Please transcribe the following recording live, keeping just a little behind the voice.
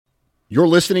You're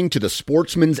listening to the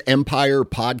Sportsman's Empire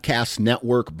Podcast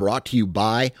Network, brought to you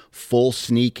by Full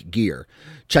Sneak Gear.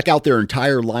 Check out their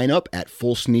entire lineup at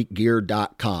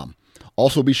fullsneakgear.com.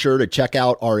 Also be sure to check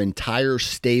out our entire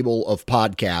stable of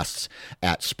podcasts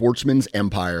at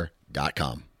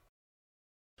sportsmansempire.com.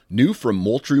 New from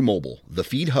Moultrie Mobile, the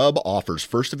Feed Hub offers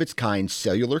first-of-its-kind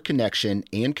cellular connection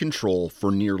and control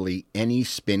for nearly any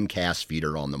spin cast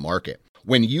feeder on the market.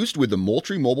 When used with the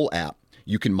Moultrie Mobile app,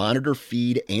 you can monitor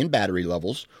feed and battery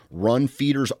levels, run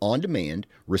feeders on demand,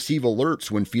 receive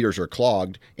alerts when feeders are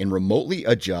clogged, and remotely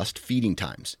adjust feeding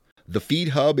times. The Feed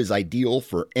Hub is ideal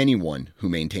for anyone who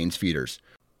maintains feeders.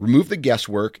 Remove the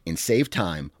guesswork and save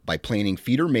time by planning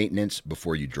feeder maintenance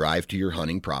before you drive to your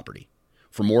hunting property.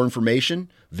 For more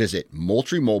information, visit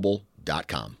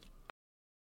MoultrieMobile.com.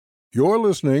 You're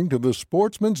listening to the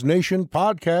Sportsman's Nation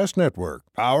Podcast Network,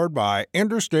 powered by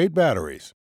Interstate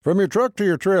Batteries. From your truck to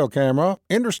your trail camera,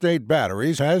 Interstate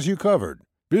Batteries has you covered.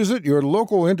 Visit your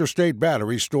local Interstate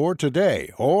Battery store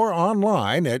today or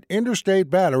online at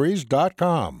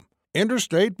interstatebatteries.com.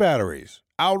 Interstate Batteries,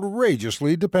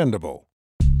 outrageously dependable.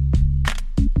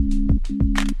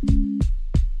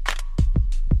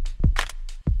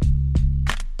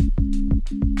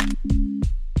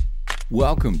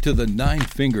 Welcome to the Nine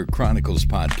Finger Chronicles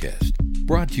podcast,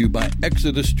 brought to you by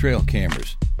Exodus Trail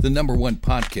Cameras, the #1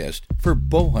 podcast for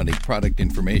bow hunting product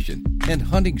information and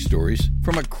hunting stories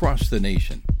from across the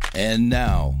nation. And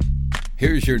now,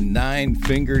 here's your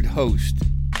nine-fingered host,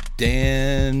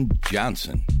 Dan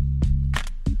Johnson.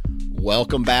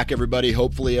 Welcome back, everybody.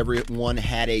 Hopefully everyone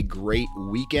had a great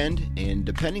weekend, and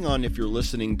depending on if you're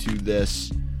listening to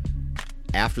this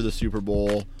after the Super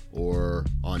Bowl or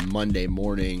on Monday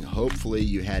morning, hopefully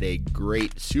you had a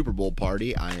great Super Bowl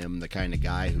party. I am the kind of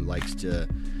guy who likes to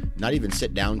not even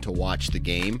sit down to watch the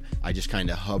game. I just kind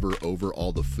of hover over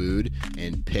all the food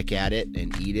and pick at it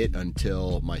and eat it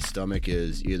until my stomach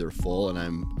is either full and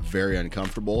I'm very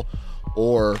uncomfortable,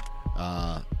 or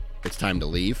it's time to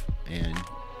leave. And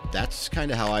that's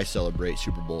kind of how I celebrate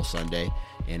Super Bowl Sunday,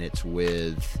 and it's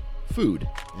with food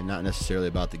and not necessarily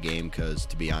about the game, because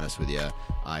to be honest with you,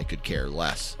 I could care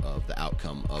less of the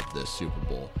outcome of this Super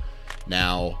Bowl.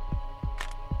 Now,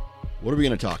 what are we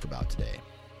going to talk about today?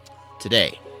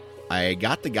 Today, I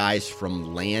got the guys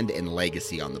from Land and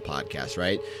Legacy on the podcast,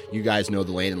 right? You guys know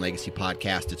the Land and Legacy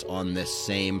podcast. It's on this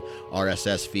same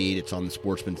RSS feed. It's on the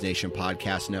Sportsman's Nation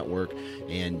Podcast Network.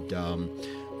 And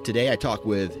today I talk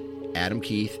with Adam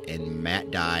Keith and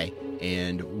Matt Dye,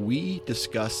 and we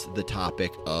discuss the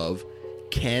topic of,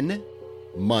 can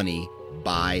money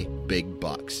buy big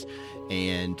bucks?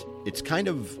 And it's kind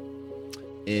of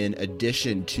in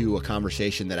addition to a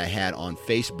conversation that I had on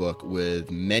Facebook with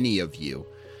many of you.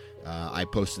 I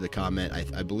posted a comment,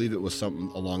 I believe it was something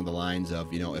along the lines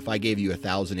of, if I gave you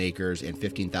 1,000 acres and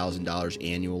 $15,000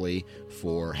 annually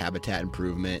for habitat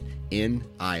improvement in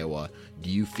Iowa, do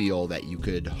you feel that you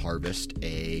could harvest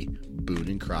a Boone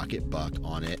and Crockett buck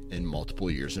on it in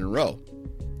multiple years in a row?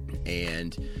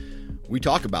 And we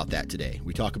talk about that today.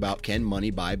 We talk about, can money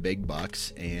buy big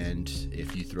bucks? And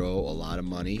if you throw a lot of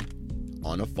money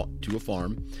to a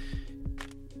farm,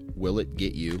 will it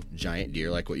get you giant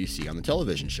deer like what you see on the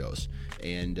television shows?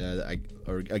 And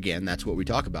again, that's what we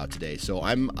talk about today. So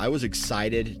I was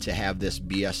excited to have this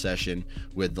BS session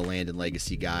with the Land and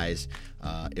Legacy guys.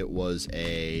 It was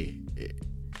an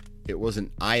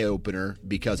eye opener,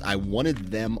 because I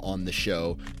wanted them on the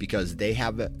show because they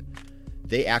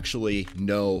actually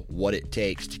know what it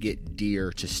takes to get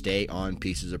deer to stay on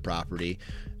pieces of property,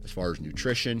 as far as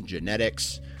nutrition,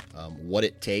 genetics, what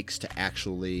it takes to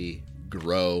actually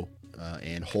grow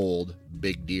and hold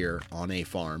big deer on a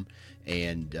farm,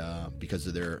 and because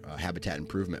of their habitat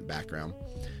improvement background,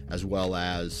 as well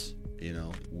as,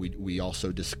 we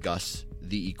also discuss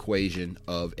the equation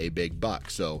of a big buck.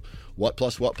 So what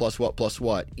plus what plus what plus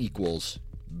what equals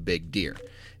big deer?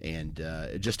 And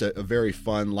just a very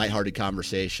fun, lighthearted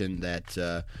conversation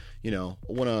that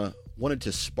wanted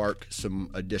to spark some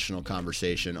additional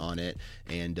conversation on it,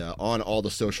 and on all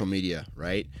the social media,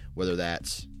 right? Whether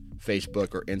that's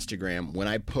Facebook or Instagram. When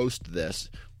I post this,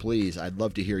 please, I'd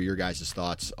love to hear your guys'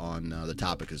 thoughts on the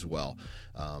topic as well.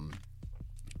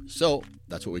 So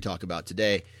that's what we talk about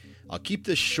today. I'll keep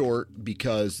this short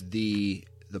because the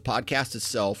podcast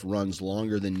itself runs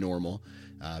longer than normal,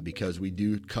 because we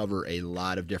do cover a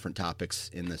lot of different topics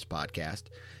in this podcast.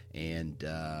 And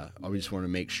I just want to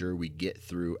make sure we get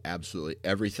through absolutely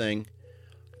everything.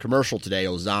 Commercial today,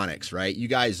 Ozonics, right? You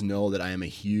guys know that I am a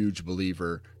huge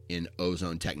believer in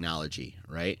ozone technology,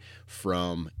 right?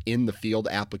 From in the field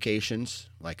applications,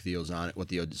 like what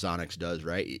the Ozonics does,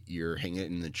 right? You're hanging it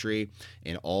in the tree,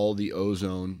 and all the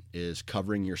ozone is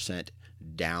covering your scent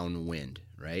downwind,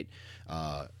 right?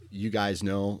 You guys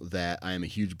know that I am a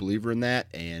huge believer in that,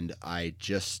 and I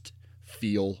just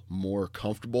feel more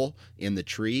comfortable in the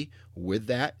tree with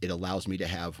that. It allows me to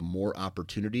have more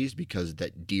opportunities because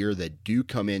that deer that do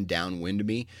come in downwind to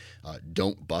me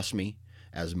don't bust me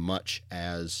as much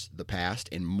as the past,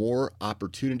 and more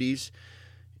opportunities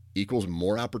equals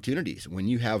more opportunities. When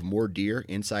you have more deer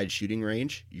inside shooting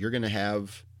range, you're going to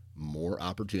have more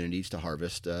opportunities to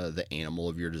harvest the animal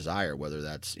of your desire, whether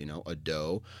that's, a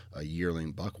doe, a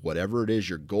yearling buck, whatever it is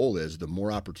your goal is. The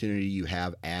more opportunity you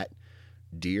have at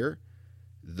deer,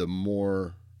 the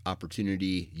more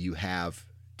opportunity you have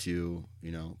to,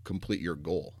 complete your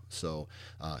goal. So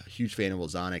huge fan of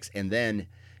Ozonics. And then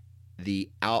the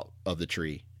out of the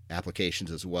tree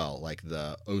applications as well, like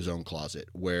the ozone closet,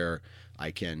 where I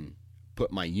can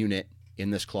put my unit in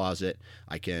this closet.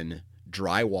 I can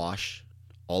dry wash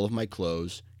all of my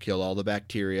clothes, kill all the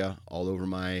bacteria all over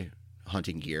my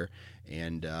hunting gear,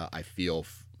 and I feel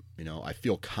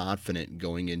confident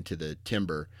going into the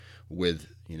timber with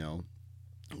an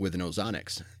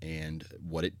Ozonics and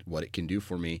what it can do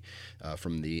for me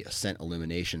from the scent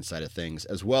elimination side of things,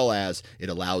 as well as it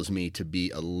allows me to be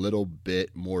a little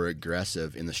bit more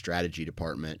aggressive in the strategy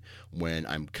department when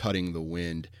I'm cutting the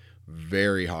wind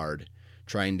very hard,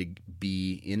 trying to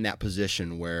be in that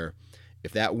position where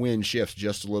if that wind shifts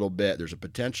just a little bit, there's a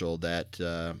potential that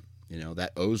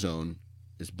that ozone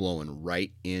is blowing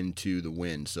right into the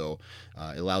wind. So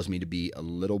it allows me to be a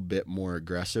little bit more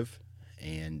aggressive,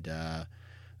 and I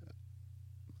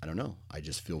don't know. I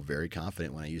just feel very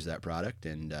confident when I use that product,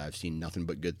 and I've seen nothing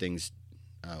but good things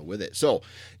with it. So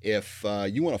if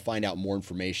you want to find out more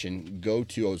information, go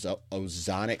to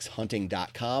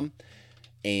ozonicshunting.com,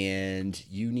 and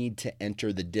you need to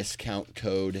enter the discount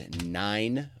code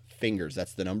 9 fingers.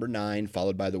 That's the number 9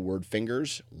 followed by the word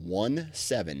fingers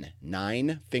 17.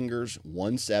 9 fingers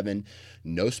 17,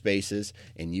 no spaces,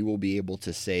 and you will be able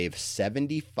to save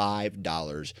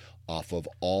 $75 off of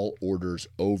all orders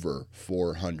over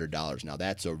 $400. Now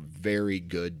that's a very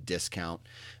good discount,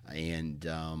 and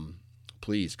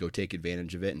please go take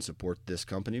advantage of it and support this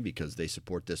company because they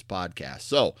support this podcast.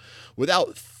 So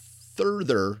without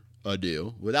further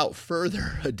ado,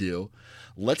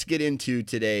 let's get into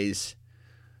today's,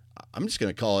 I'm just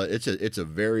going to call it, it's a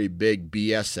very big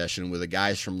BS session with the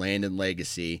guys from Land and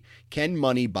Legacy. Can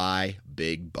money buy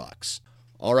big bucks?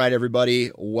 All right,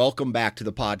 everybody, welcome back to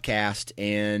the podcast.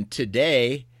 And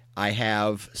today I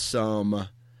have some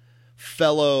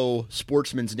fellow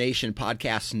Sportsman's Nation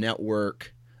Podcast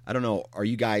Network. I don't know, are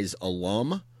you guys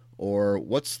alum, or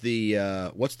what's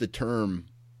the term?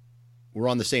 We're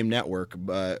on the same network,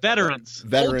 but veterans,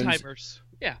 old-timers.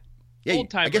 Yeah,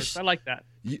 old-timers. I like that.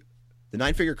 The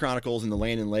Nine Finger Chronicles and the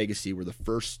Land and Legacy were the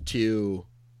first 2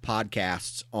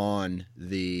 podcasts on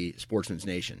the Sportsman's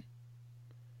Nation.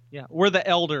 Yeah, we're the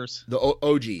elders. The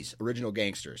OGs, original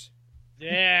gangsters.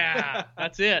 Yeah,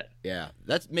 that's it. Yeah,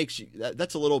 that makes you.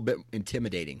 That's a little bit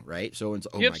intimidating, right? So,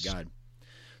 my God,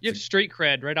 you have street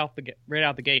cred right out the gate,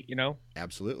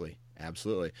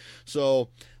 Absolutely. So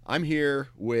I'm here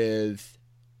with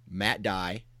Matt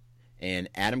Dye and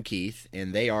Adam Keith,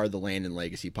 and they are the Land and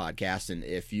Legacy podcast. And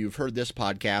if you've heard this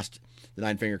podcast, the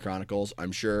Nine Finger Chronicles,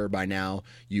 I'm sure by now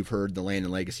you've heard the Land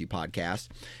and Legacy podcast.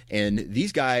 And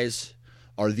these guys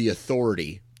are the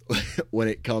authority when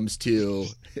it comes to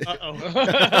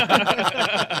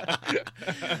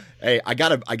Hey, I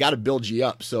gotta build you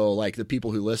up so like the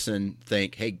people who listen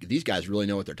think, hey, these guys really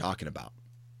know what they're talking about.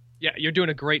 Yeah, you're doing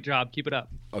a great job. Keep it up.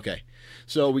 Okay.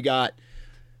 So we got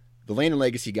the Land and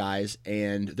Legacy guys,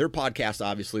 and their podcast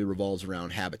obviously revolves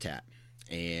around habitat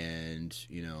and,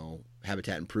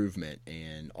 habitat improvement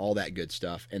and all that good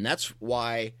stuff. And that's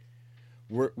why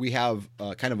we have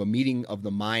kind of a meeting of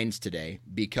the minds today,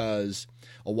 because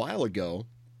a while ago,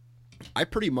 I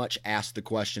pretty much asked the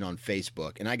question on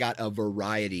Facebook, and I got a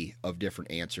variety of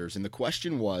different answers. And the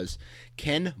question was,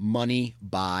 can money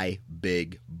buy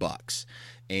big bucks?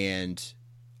 And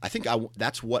I think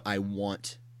that's what I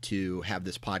want to have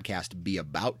this podcast be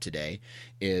about today,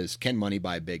 is can money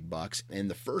buy big bucks? And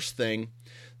the first thing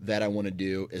that I want to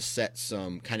do is set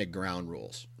some kind of ground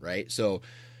rules, right? So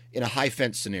in a high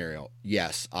fence scenario,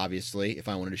 yes, obviously, if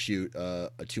I wanted to shoot a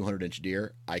 200-inch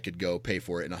deer, I could go pay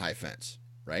for it in a high fence,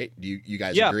 right? Do you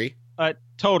guys agree?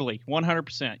 Totally,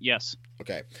 100%, yes.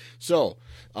 Okay, so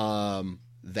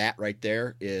that right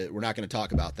there, we're not going to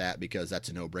talk about that because that's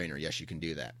a no-brainer. Yes, you can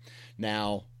do that.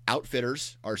 Now,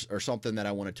 outfitters are something that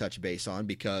I want to touch base on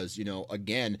because,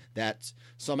 again, that's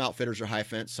some outfitters are high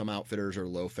fence, some outfitters are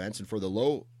low fence. And for the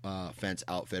low fence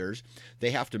outfitters,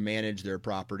 they have to manage their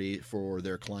property for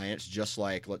their clients, just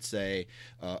like, let's say,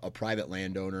 a private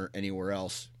landowner anywhere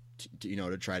else,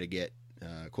 to try to get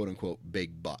quote unquote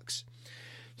big bucks.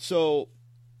 So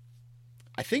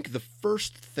I think the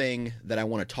first thing that I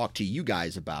want to talk to you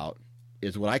guys about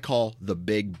is what I call the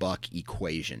big buck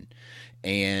equation.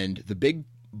 And the big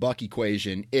buck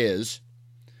equation is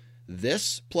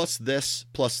this plus this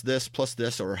plus this plus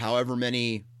this, or however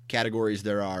many categories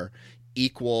there are,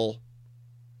 equal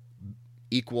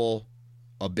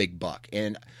a big buck.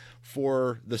 And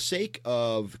for the sake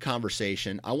of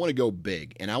conversation, I want to go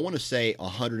big, and I want to say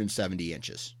 170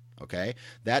 inches. Okay,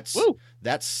 that's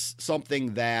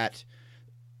something that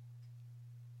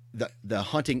the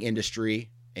hunting industry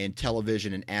and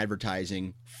television and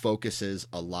advertising focuses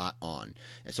a lot on.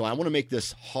 And so I want to make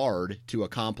this hard to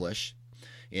accomplish.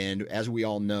 And as we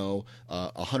all know,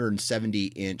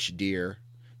 170-inch deer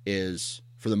is,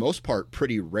 for the most part,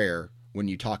 pretty rare when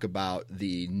you talk about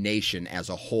the nation as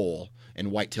a whole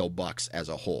and whitetail bucks as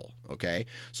a whole. Okay,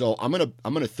 so I'm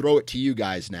gonna throw it to you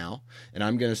guys now, and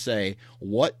I'm gonna say,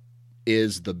 what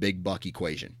is the big buck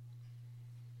equation?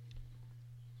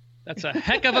 That's a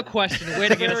heck of a question. Way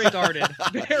to get us started.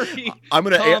 Very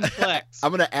complex. I'm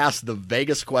going to ask the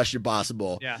vaguest question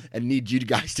possible and need you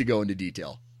guys to go into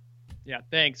detail. Yeah,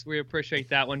 thanks. We appreciate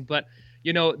that one. But,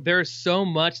 there's so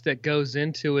much that goes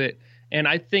into it. And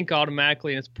I think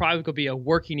automatically, and it's probably going to be a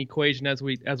working equation as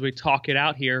we talk it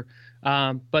out here.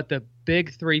 But the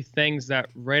big three things that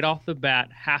right off the bat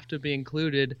have to be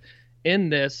included in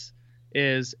this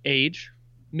is age,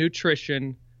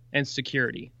 nutrition, and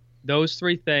security. Those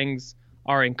three things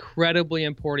are incredibly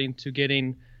important to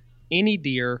getting any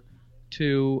deer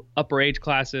to upper age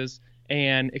classes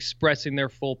and expressing their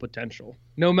full potential,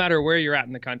 no matter where you're at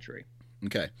in the country.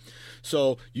 Okay.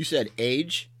 So you said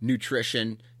age,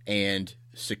 nutrition, and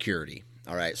security.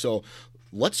 All right. So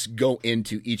let's go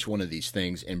into each one of these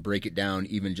things and break it down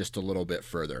even just a little bit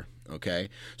further. Okay.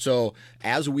 So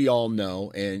as we all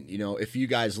know, and if you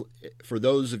guys, for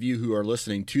those of you who are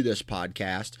listening to this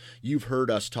podcast, you've heard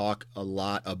us talk a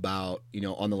lot about,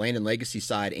 on the Land and Legacy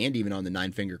side and even on the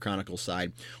Nine Finger Chronicles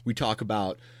side, we talk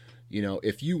about,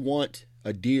 if you want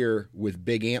a deer with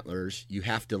big antlers, you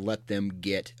have to let them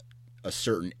get a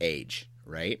certain age,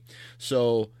 right?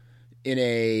 So in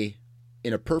a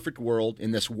perfect world,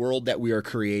 in this world that we are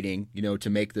creating, to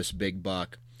make this big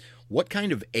buck, what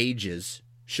kind of ages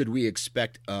should we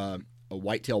expect a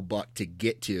whitetail buck to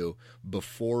get to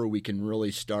before we can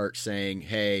really start saying,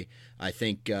 hey, I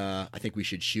think we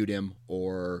should shoot him,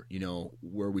 or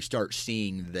where we start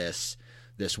seeing this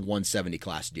 170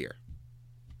 class deer?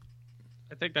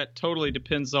 I think that totally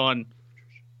depends on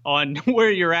where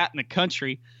you're at in the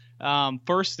country,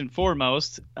 first and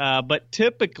foremost. But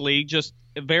typically, just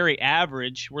very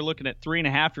average, we're looking at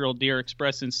 3.5-year-old deer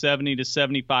expressing 70 to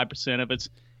 75% of its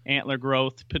antler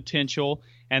growth potential.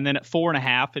 And then at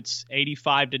 4.5, it's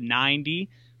 85 to 90.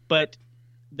 But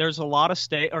there's a lot of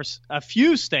a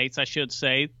few states, I should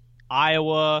say,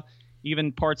 Iowa,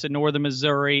 even parts of northern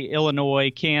Missouri,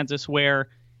 Illinois, Kansas, where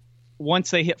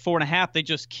once they hit 4.5, they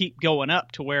just keep going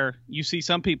up to where you see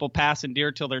some people passing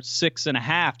deer till they're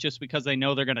 6.5 just because they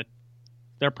know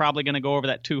they're probably going to go over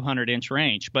that 200-inch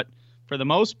range. But for the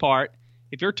most part,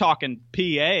 if you're talking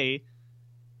PA,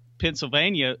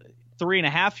 Pennsylvania,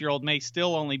 3.5-year-old may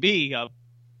still only be a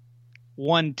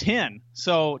 110.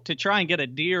 So to try and get a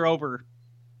deer over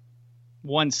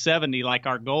 170 like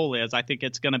our goal is, I think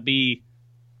it's going to be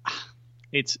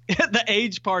the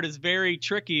age part is very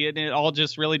tricky, and it all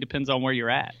just really depends on where you're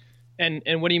at.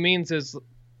 And what he means is,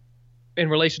 in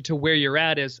relation to where you're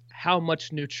at, is how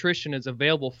much nutrition is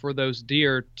available for those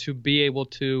deer to be able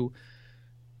to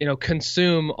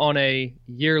consume on a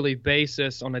yearly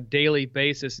basis, on a daily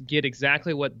basis, get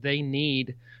exactly what they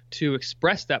need to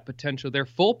express that potential, their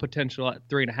full potential at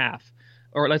 3.5.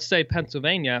 Or let's say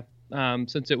Pennsylvania,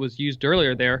 since it was used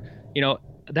earlier there,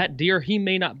 that deer, he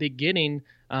may not be getting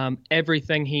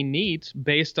everything he needs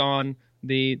based on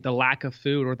the lack of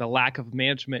food or the lack of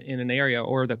management in an area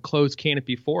or the closed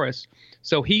canopy forest.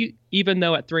 So he, even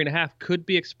though at 3.5 could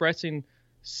be expressing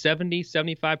 70,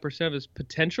 75% of his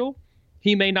potential,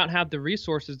 he may not have the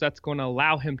resources that's going to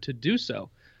allow him to do so.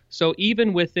 So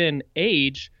even within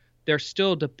age, they're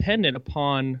still dependent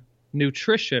upon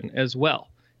nutrition as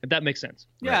well, if that makes sense.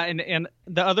 Yeah, right. And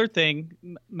the other thing,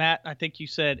 Matt, I think you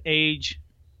said age,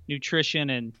 nutrition,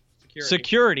 and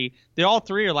security. They all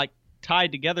three are like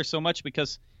tied together so much,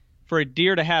 because for a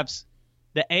deer to have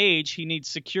the age, he needs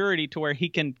security to where he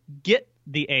can get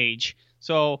the age.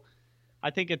 So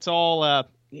I think it's all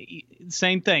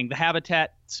same thing. The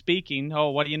habitat speaking.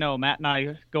 Oh, what do you know? Matt and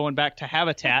I going back to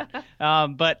habitat.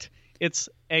 But it's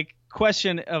a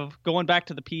question of going back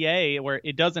to the PA where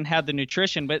it doesn't have the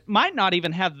nutrition, but it might not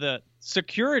even have the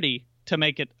security to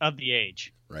make it of the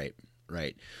age. Right.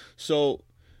 So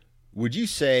would you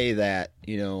say that,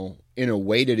 in a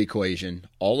weighted equation,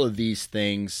 all of these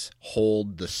things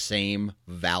hold the same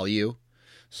value?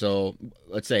 So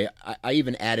let's say I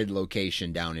even added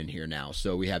location down in here now.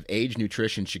 So we have age,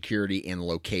 nutrition, security, and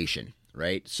location,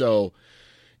 right? So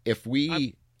if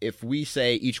we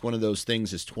say each one of those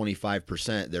things is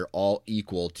 25%, they're all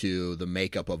equal to the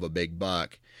makeup of a big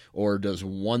buck, or is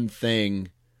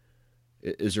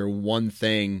there one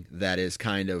thing that is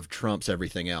kind of trumps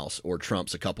everything else or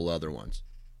trumps a couple other ones?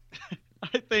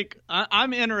 I think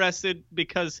I'm interested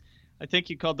because I think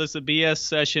you called this a BS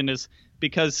session is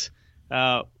because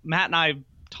Matt and I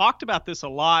talked about this a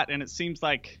lot, and it seems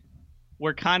like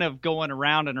we're kind of going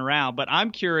around and around, but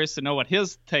I'm curious to know what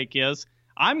his take is.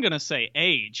 I'm going to say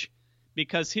age,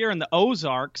 because here in the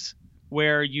Ozarks,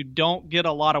 where you don't get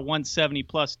a lot of 170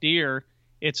 plus deer,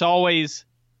 it's always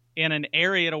in an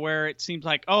area to where it seems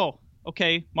like, oh,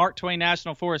 okay, Mark Twain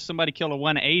National Forest, somebody killed a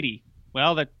 180.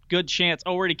 Well, the good chance,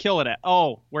 where'd he kill it at?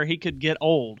 Oh, where he could get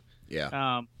old.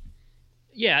 Yeah.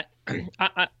 Yeah,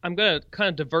 I'm going to kind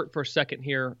of divert for a second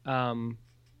here,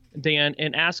 Dan,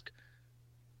 and ask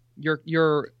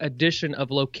your addition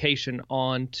of location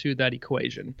onto that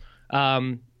equation.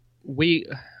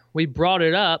 We brought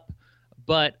it up,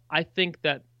 but I think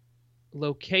that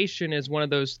location is one of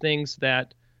those things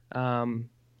that, man,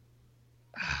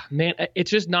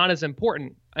 it's just not as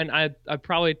important. And I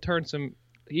probably turned some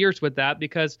ears with that,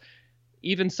 because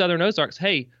even Southern Ozarks,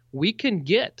 hey, we can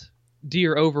get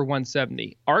deer over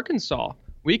 170. Arkansas,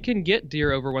 we can get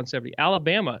deer over 170.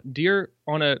 Alabama, deer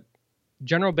on a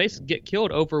general basis get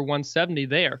killed over 170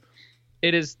 there.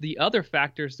 It is the other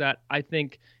factors that I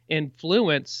think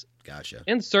influence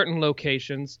in certain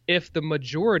locations if the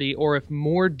majority or if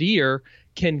more deer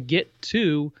can get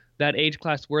to that age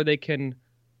class where they can,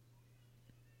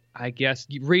 I guess,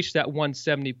 reach that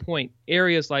 170 point.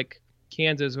 Areas like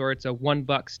Kansas, where it's a one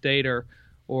buck state, or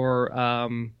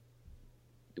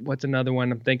what's another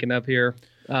one I'm thinking of here?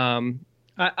 I'm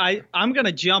going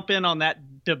to jump in on that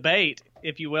debate,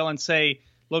 if you will, and say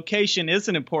location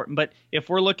isn't important. But if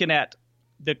we're looking at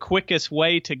the quickest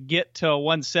way to get to a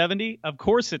 170, of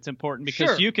course it's important,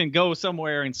 because you can go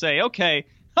somewhere and say, okay,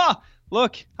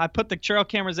 look, I put the trail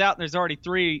cameras out and there's already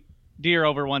 3 deer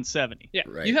over 170. Yeah,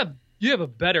 right. You have a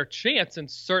better chance in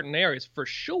certain areas for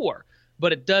sure,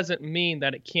 but it doesn't mean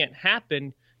that it can't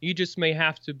happen. You just may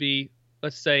have to be,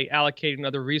 let's say, allocating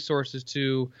other resources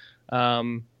to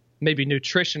maybe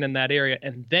nutrition in that area,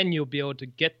 and then you'll be able to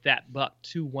get that buck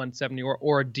to 170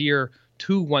 or a deer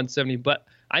to 170. But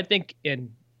I think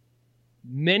in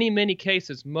many, many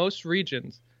cases, most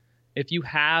regions, if you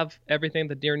have everything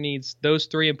the deer needs, those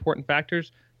 3 important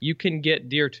factors, you can get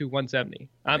deer to 170.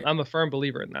 Right. I'm a firm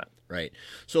believer in that. Right.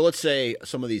 So let's say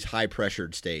some of these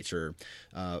high-pressured states, or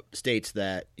states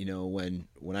that,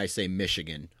 when I say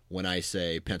Michigan, when I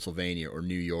say Pennsylvania or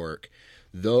New York,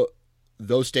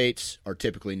 those states are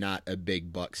typically not a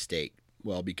big buck state.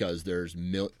 Well, because there's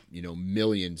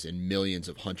millions and millions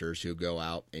of hunters who go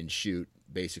out and shoot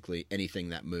basically anything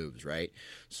that moves, right?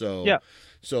 So,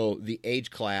 So the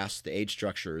age class, the age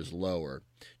structure is lower.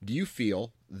 Do you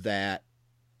feel that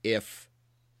if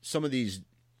some of these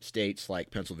states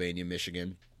like Pennsylvania,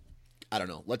 Michigan, I don't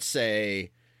know, let's say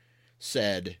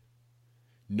said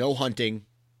no hunting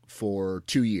for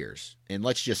 2 years, and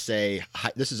let's just say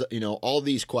this is, all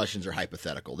these questions are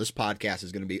hypothetical. This podcast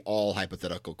is going to be all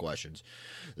hypothetical questions.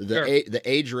 The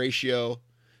age ratio,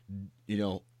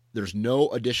 there's no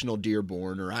additional deer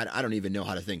born, or I don't even know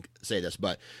how to say this,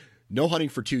 but no hunting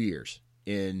for 2 years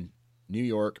in New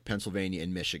York, Pennsylvania,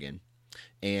 and Michigan,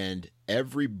 and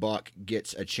every buck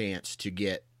gets a chance to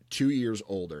get 2 years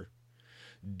older.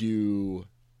 Do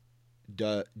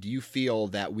you feel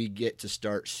that we get to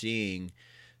start seeing,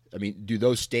 do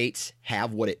those states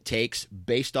have what it takes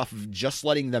based off of just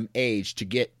letting them age to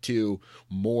get to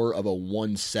more of a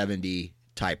 170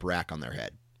 type rack on their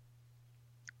head?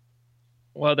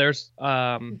 Well, there's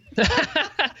another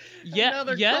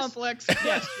complex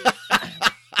question.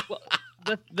 Well,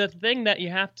 the thing that you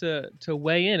have to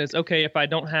weigh in is, okay, if I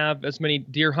don't have as many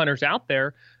deer hunters out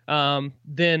there,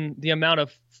 then the amount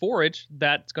of forage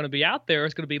that's going to be out there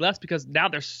is going to be less, because now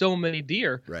there's so many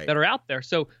deer that are out there.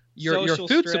 So your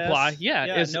food supply,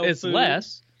 is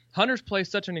less. Hunters play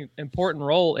such an important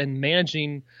role in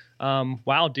managing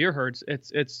wild deer herds,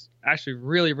 it's actually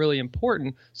really, really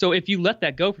important. So if you let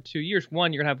that go for 2 years,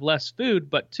 one, you're gonna have less food,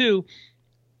 but two,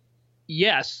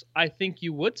 yes, I think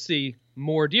you would see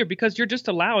more deer because you're just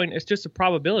allowing, it's just a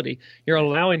probability. You're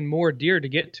allowing more deer to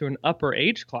get to an upper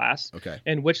age class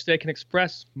in which they can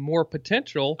express more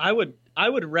potential. I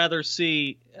would rather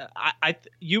see,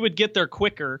 you would get there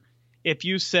quicker if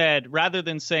you said, rather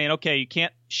than saying, okay, you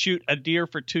can't shoot a deer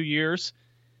for 2 years.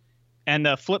 And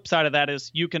the flip side of that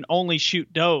is you can only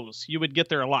shoot does. You would get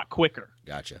there a lot quicker.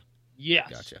 Gotcha. Yes.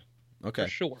 Gotcha. Okay. For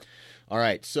sure. All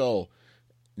right. So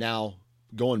now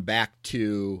going back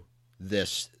to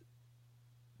this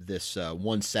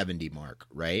 170 mark,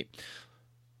 right?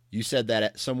 You said that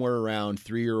at somewhere around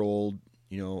 3-year-old,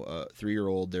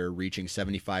 3-year-old, they're reaching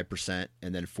 75%,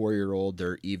 and then 4-year-old,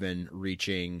 they're even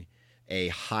reaching a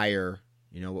higher,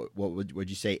 what would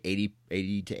you say, 80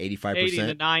 to 85%? 80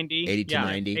 to 90. 80 to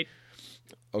 90.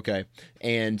 Okay.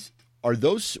 And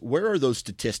where are those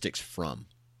statistics from?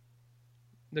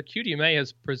 The QDMA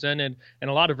has presented, and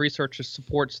a lot of research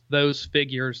supports those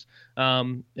figures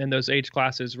in those age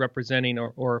classes representing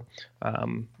or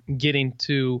getting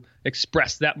to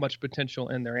express that much potential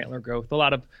in their antler growth. A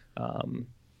lot of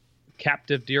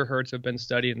captive deer herds have been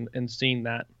studied and seen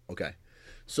that. Okay.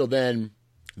 So then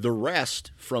the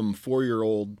rest from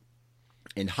 4-year-old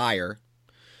and higher,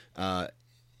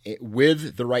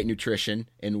 with the right nutrition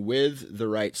and with the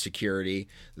right security,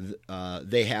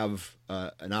 they have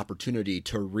an opportunity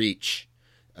to reach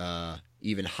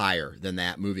even higher than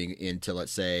that, moving into,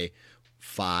 let's say,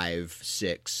 5,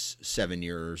 6, 7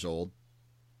 years old.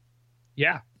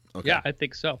 Yeah. Okay. Yeah, I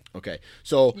think so. Okay.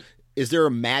 So is there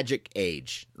a magic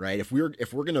age, right? If we're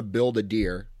going to build a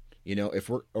deer,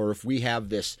 if we have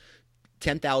this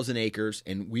 10,000 acres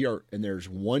and there's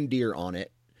one deer on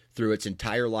it through its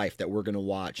entire life that we're going to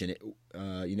watch, and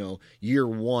year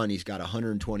one he's got a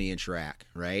 120-inch rack,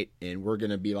 right? And we're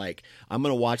going to be like, I'm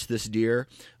going to watch this deer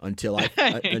until he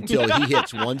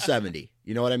hits 170.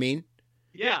 You know what I mean?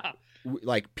 Yeah.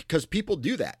 Like, because people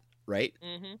do that, right?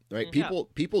 Mm-hmm. Right?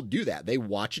 People do that. They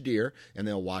watch a deer and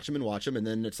they'll watch him, and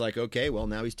then it's like, okay, well,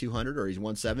 now he's 200 or he's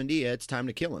 170. It's time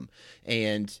to kill him.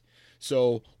 And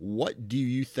so what do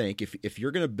you think, if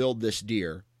you're going to build this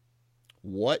deer,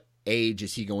 what age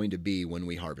is he going to be when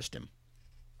we harvest him?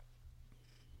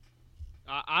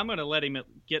 I'm going to let him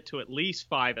get to at least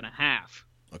 5.5.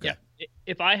 Okay. Yeah.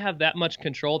 If I have that much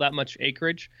control, that much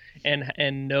acreage,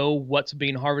 and know what's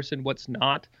being harvested, what's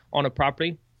not on a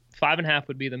property, 5.5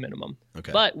 would be the minimum.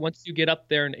 Okay. But once you get up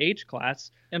there in age class,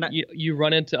 and you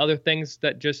run into other things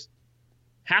that just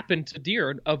happen to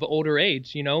deer of older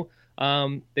age.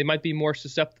 They might be more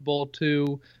susceptible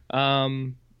to,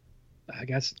 I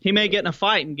guess he may get in a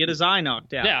fight and get his eye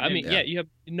knocked out. Yeah, I mean, you have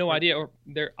no idea, or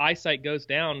their eyesight goes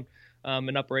down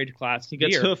in upper age class. He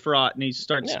gets hoof rot and he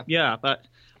starts. Yeah, but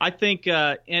I think,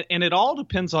 and it all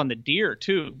depends on the deer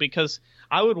too, because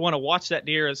I would want to watch that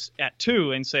deer at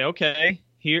 2 and say, okay,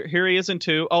 here he is in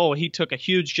 2. Oh, he took a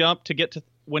huge jump to get to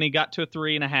when he got to a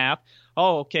 3.5.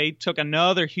 Oh, okay, he took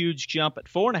another huge jump at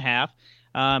 4.5.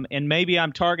 And maybe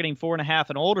I'm targeting 4.5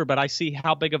 and older, but I see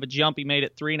how big of a jump he made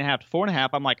at 3.5 to 4.5.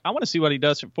 I'm like, I want to see what he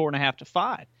does from 4.5 to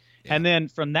 5. Yeah. And then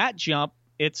from that jump,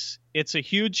 it's a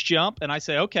huge jump. And I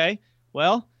say, okay,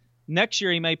 well, next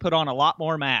year he may put on a lot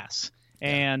more mass.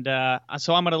 Yeah. And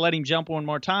so I'm going to let him jump one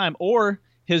more time, or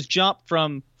his jump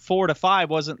from 4 to 5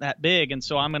 wasn't that big. And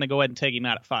so I'm going to go ahead and take him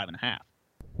out at 5.5.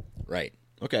 Right.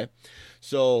 Okay.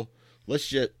 So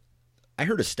I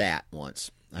heard a stat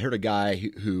once. I heard a guy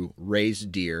who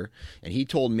raised deer, and he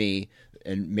told me,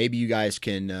 and maybe you guys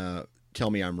can tell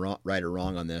me I'm right or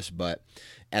wrong on this, but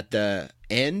at the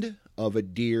end of a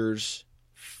deer's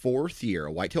 4th year,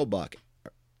 a whitetail buck,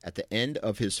 at the end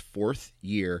of his 4th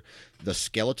year, the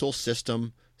skeletal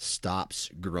system stops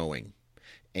growing,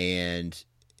 and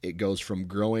it goes from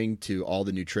growing to all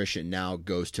the nutrition now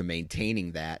goes to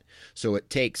maintaining that. So it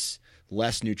takes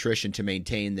less nutrition to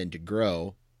maintain than to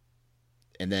grow,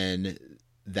 and then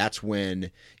that's when,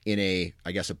 in a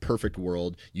perfect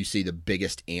world, you see the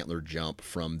biggest antler jump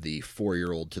from the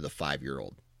 4-year-old to the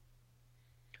 5-year-old.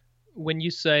 When you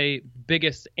say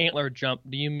biggest antler jump,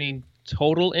 do you mean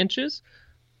total inches?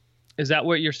 Is that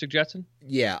what you're suggesting?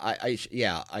 Yeah,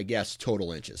 I guess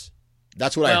total inches.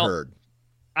 That's what I heard.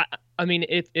 I mean,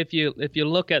 if you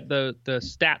look at the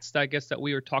stats, I guess, that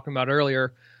we were talking about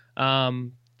earlier,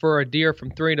 for a deer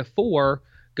from 3 to 4,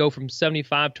 go from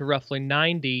 75 to roughly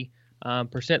 90%.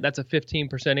 That's a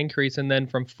 15% increase, and then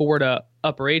from 4 to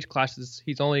upper age classes,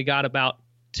 he's only got about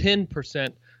 10%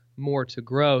 more to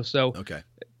grow. So, okay,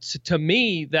 to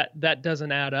me, that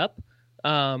doesn't add up.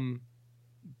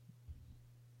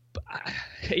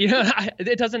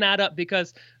 It doesn't add up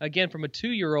because, again, from a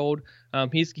 2-year-old,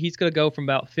 he's going to go from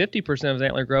about 50% of his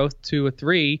antler growth to a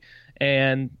 3,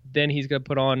 and then he's going to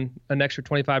put on an extra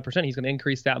 25%. He's going to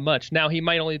increase that much. Now, he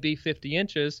might only be 50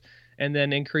 inches and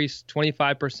then increase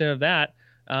 25% of that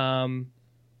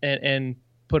and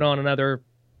put on another,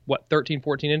 13,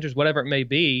 14 inches, whatever it may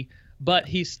be. But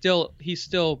he's still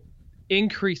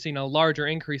increasing a larger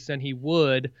increase than he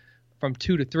would from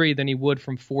 2 to 3 than he would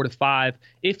from 4 to 5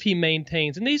 if he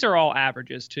maintains. And these are all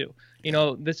averages too.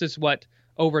 This is what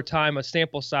over time a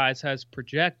sample size has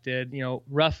projected.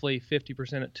 Roughly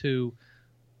 50% at 2,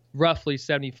 roughly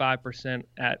 75%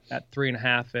 at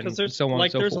 3.5, and so on and so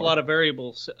forth. There's a lot of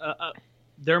variables.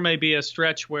 There may be a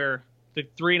stretch where the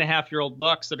 3.5-year-old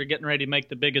bucks that are getting ready to make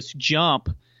the biggest jump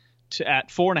at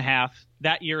 4.5,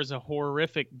 that year is a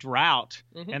horrific drought,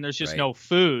 and there's just no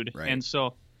food. Right. And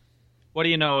so what do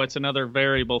you know? It's another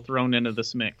variable thrown into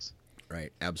this mix.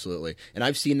 Right, absolutely. And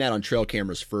I've seen that on trail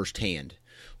cameras firsthand,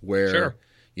 where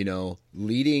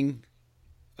leading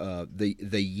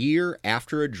the year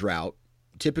after a drought,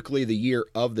 typically the year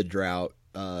of the drought,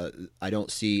 I don't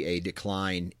see a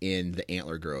decline in the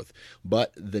antler growth.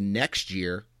 But the next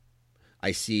year,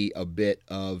 I see a bit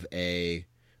of a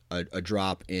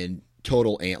drop in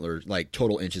total antler, like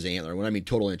total inches of antler. When I mean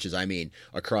total inches, I mean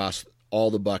across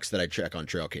all the bucks that I check on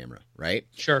trail camera, right?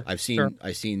 Sure. I've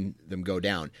seen them go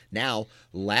down. Now,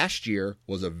 last year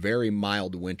was a very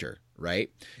mild winter, right?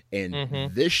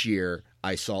 And this year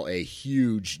I saw a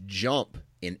huge jump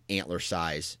in antler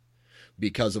size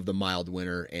because of the mild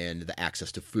winter and the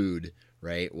access to food,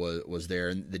 right? Was there,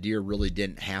 and the deer really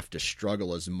didn't have to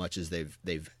struggle as much as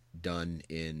they've done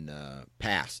in the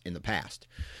past.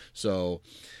 So,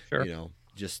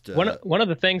 just one of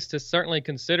the things to certainly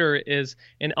consider is,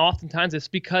 and oftentimes it's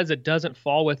because it doesn't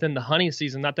fall within the hunting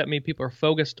season. Not that many people are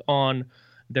focused on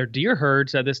their deer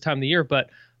herds at this time of the year, but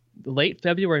late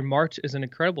February, March is an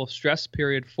incredible stress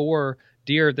period for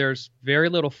deer. There's very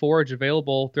little forage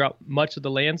available throughout much of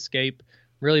the landscape,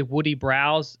 really woody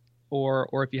browse, or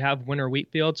if you have winter wheat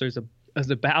fields, is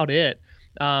about it.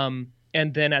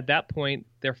 And then at that point,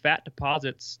 their fat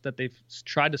deposits that they've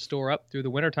tried to store up through the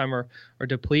wintertime are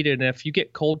depleted. And if you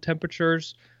get cold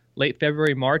temperatures, late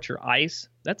February, March, or ice,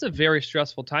 that's a very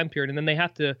stressful time period. And then they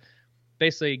have to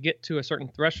basically get to a certain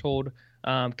threshold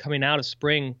coming out of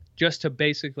spring just to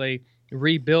basically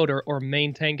rebuild or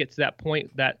maintain, get to that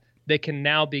point that they can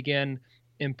now begin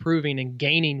improving and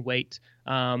gaining weight,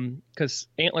 because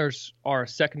antlers are a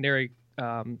secondary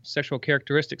sexual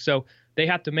characteristic. So they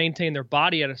have to maintain their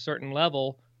body at a certain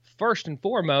level first and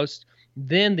foremost.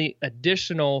 Then the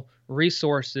additional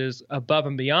resources above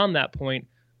and beyond that point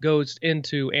goes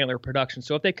into antler production.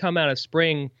 So if they come out of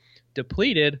spring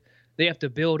depleted, they have to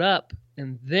build up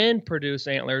and then produce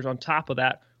antlers on top of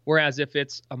that. Whereas if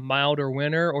it's a milder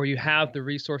winter, or you have the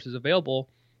resources available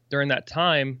during that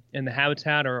time in the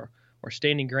habitat or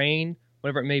standing grain,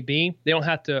 whatever it may be, they don't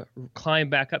have to climb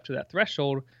back up to that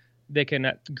threshold. They can,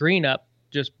 at green up,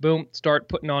 just boom, start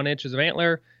putting on inches of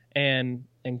antler and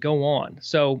go on.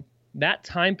 So that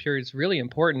time period is really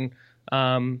important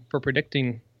for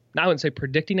predicting, I wouldn't say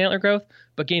predicting antler growth,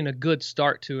 but getting a good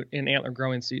start to an antler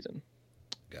growing season.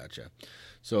 Gotcha.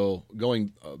 So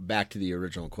going back to the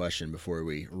original question before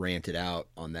we ranted out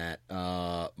on that,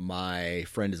 my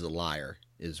friend is a liar,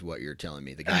 is what you're telling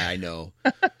me. The guy I know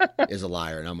is a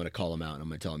liar, and I'm going to call him out, and I'm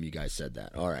going to tell him you guys said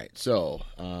that. All right. So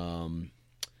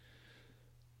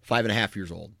 5.5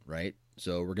 years old, right?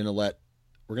 So we're gonna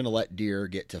let deer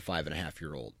get to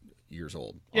 5.5 years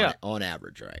old on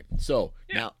average, right? So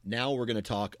now we're gonna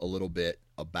talk a little bit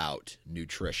about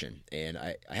nutrition, and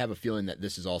I have a feeling that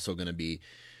this is also gonna be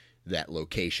that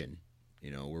location,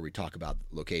 where we talk about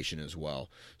location as well.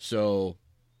 So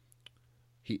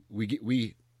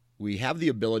we have the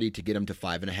ability to get him to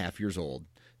 5.5 years old.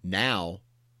 Now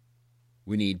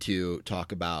we need to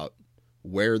talk about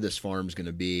where this farm's going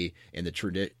to be and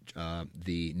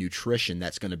the nutrition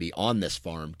that's going to be on this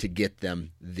farm to get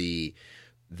them the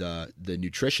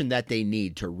nutrition that they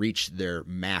need to reach their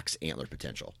max antler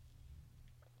potential.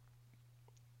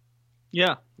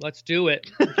 Yeah, let's do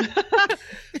it.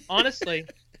 Honestly,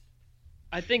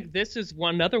 I think this is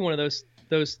another one of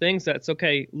those things that's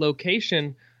okay.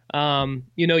 Location,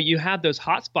 you have those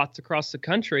hot spots across the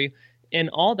country, and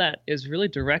all that is really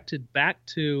directed back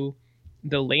to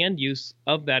the land use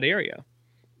of that area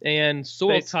and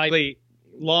soil basically type,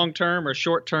 long-term or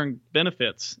short-term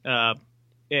benefits.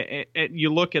 You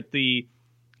look at the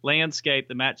landscape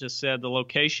that Matt just said, the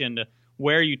location,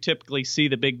 where you typically see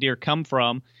the big deer come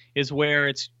from is where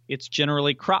it's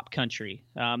generally crop country.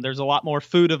 There's a lot more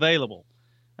food available.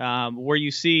 Where you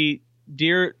see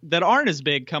deer that aren't as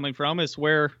big coming from is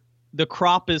where the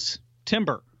crop is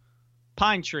timber,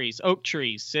 pine trees, oak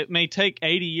trees. It may take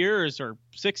 80 years or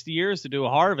 60 years to do a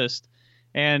harvest,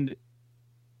 and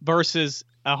versus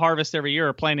a harvest every year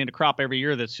or planting a crop every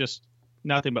year that's just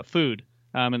nothing but food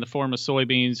in the form of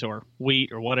soybeans or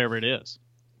wheat or whatever it is.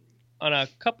 On a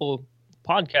couple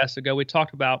podcasts ago, we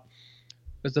talked about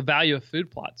was the value of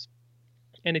food plots.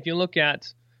 And if you look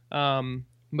at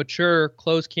mature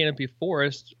closed canopy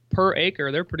forests per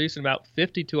acre, they're producing about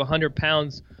 50 to 100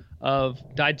 pounds of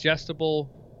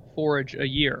digestible forage a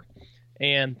year.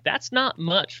 And that's not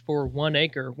much for 1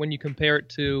 acre when you compare it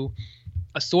to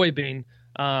a soybean,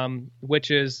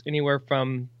 which is anywhere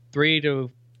from 3,000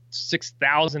 to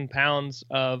 6,000 pounds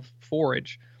of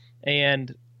forage.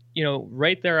 And,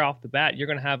 right there off the bat, you're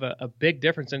going to have a big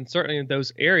difference. And certainly in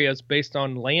those areas based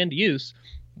on land use,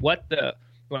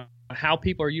 how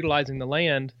people are utilizing the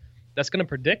land, that's going to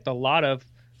predict a lot of,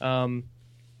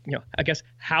 I guess,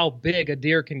 how big a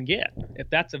deer can get, if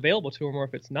that's available to them or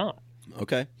if it's not.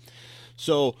 Okay.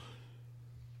 So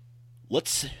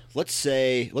let's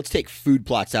take food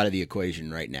plots out of the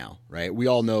equation right now, right? We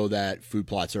all know that food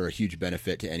plots are a huge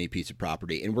benefit to any piece of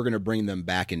property, and we're going to bring them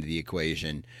back into the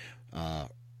equation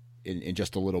in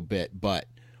just a little bit. But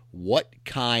what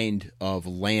kind of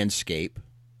landscape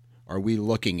are we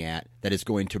looking at that is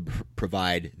going to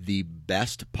provide the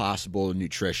best possible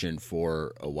nutrition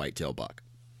for a whitetail buck?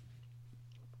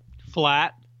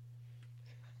 Flat.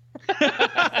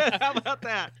 How about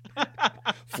that?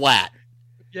 Flat.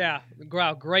 Yeah.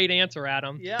 Wow, great answer,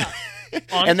 Adam. Yeah.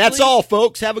 Honestly, and that's all,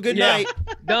 folks. Have a good night.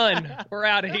 Done. We're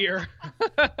out of here.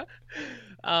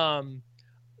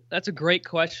 That's a great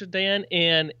question, Dan.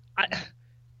 And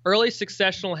early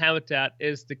successional habitat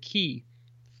is the key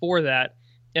for that.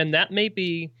 And that may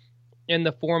be in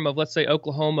the form of, let's say,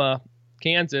 Oklahoma,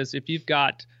 Kansas. If you've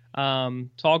got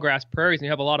tall grass prairies and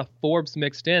you have a lot of forbs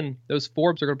mixed in, those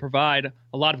forbs are going to provide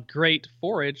a lot of great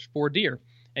forage for deer.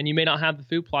 And you may not have the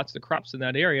food plots, the crops in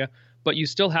that area, but you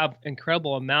still have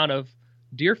incredible amount of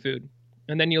deer food.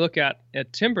 And then you look at a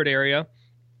timbered area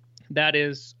that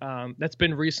is that's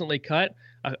been recently cut,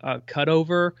 cut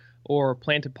over, or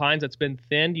planted pines that's been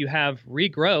thinned. You have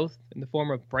regrowth in the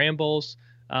form of brambles,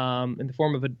 in the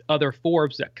form of other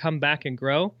forbs that come back and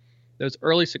grow. Those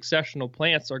early successional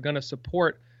plants are going to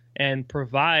support and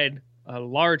provide a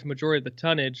large majority of the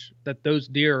tonnage that those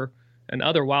deer and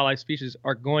other wildlife species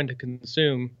are going to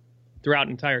consume throughout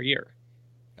an entire year.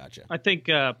 Gotcha. I think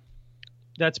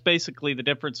that's basically the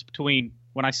difference between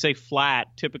when I say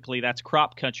flat, typically that's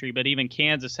crop country, but even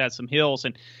Kansas has some hills.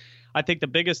 And I think the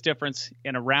biggest difference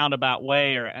in a roundabout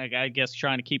way, or I guess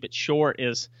trying to keep it short,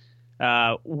 is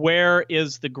where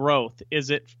is the growth? Is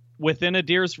it within a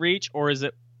deer's reach or is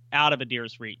it out of a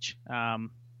deer's reach?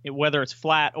 Whether it's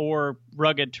flat or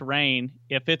rugged terrain,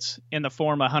 if it's in the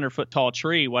form of a 100-foot tall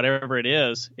tree, whatever it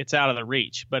is, it's out of the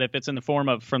reach. But if it's in the form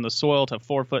of from the soil to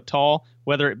 4-foot tall,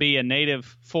 whether it be a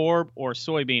native forb or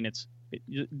soybean,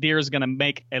 deer is going to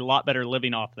make a lot better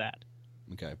living off that.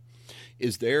 Okay.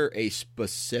 Is there a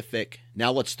specific –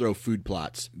 now let's throw food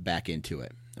plots back into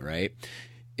it, all right?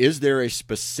 Is there a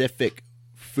specific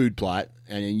food plot,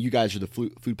 and you guys are the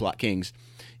food plot kings,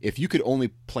 if you could only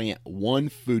plant one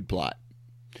food plot,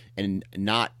 and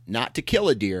not to kill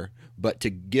a deer, but to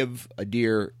give a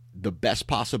deer the best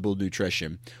possible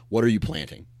nutrition, what are you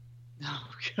planting? Oh,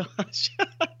 gosh.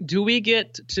 Do we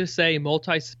get to say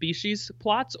multi-species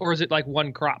plots, or is it like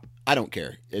one crop? I don't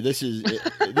care. This is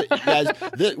guys.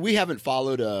 We haven't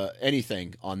followed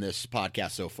anything on this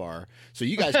podcast so far, so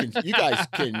you guys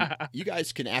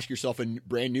can ask yourself a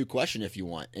brand new question if you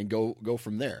want, and go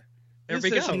from there. This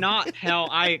is not how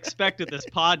I expected this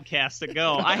podcast to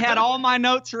go. I had all my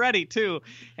notes ready too,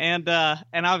 and I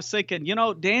was thinking,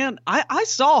 Dan, I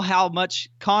saw how much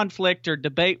conflict or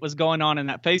debate was going on in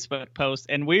that Facebook post,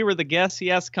 and we were the guests. He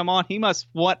has to come on. He must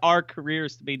want our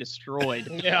careers to be destroyed.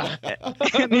 Yeah,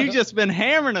 and you've just been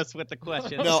hammering us with the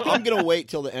questions. No, I'm gonna wait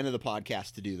till the end of the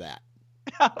podcast to do that.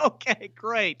 Okay,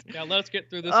 great. Now let's get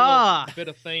through this little bit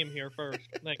of fame here first.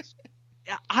 Thanks.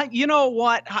 You know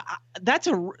what? That's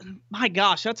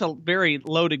a very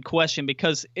loaded question,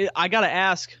 because I got to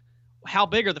ask, how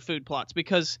big are the food plots?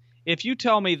 Because if you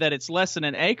tell me that it's less than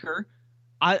an acre,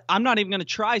 I'm not even going to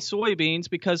try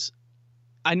soybeans, because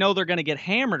I know they're going to get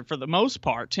hammered for the most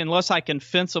part, unless I can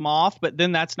fence them off. But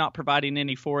then that's not providing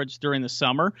any forage during the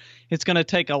summer. It's going to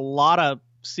take a lot of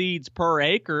seeds per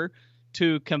acre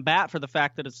to combat for the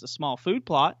fact that it's a small food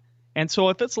plot. And so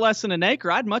if it's less than an acre,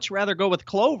 I'd much rather go with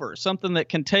clover, something that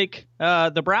can take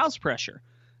the browse pressure.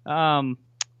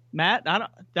 Matt,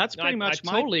 that's pretty much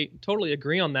I totally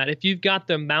agree on that. If you've got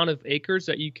the amount of acres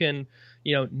that you can,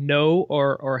 know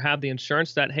or have the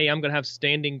insurance that, hey, I'm going to have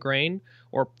standing grain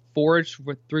or forage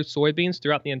through soybeans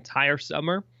throughout the entire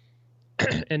summer,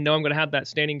 and know I'm going to have that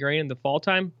standing grain in the fall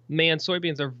time, man,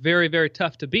 soybeans are very, very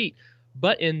tough to beat.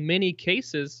 But in many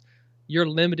cases, you're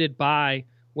limited by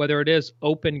whether it is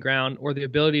open ground or the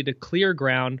ability to clear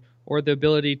ground or the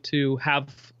ability to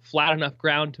have flat enough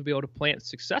ground to be able to plant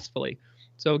successfully.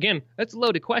 So again, that's a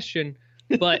loaded question,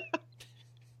 but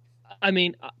I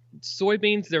mean,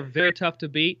 soybeans, they're very tough to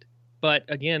beat. But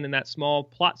again, in that small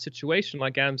plot situation,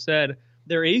 like Adam said,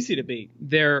 they're easy to beat.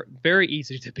 They're very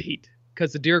easy to beat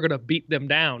because the deer are going to beat them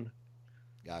down.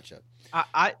 Gotcha.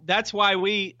 That's why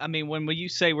when you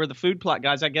say we're the food plot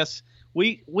guys, I guess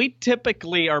we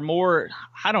typically are more,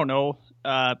 I don't know,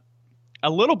 a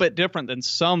little bit different than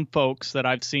some folks that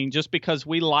I've seen, just because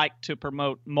we like to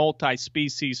promote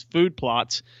multi-species food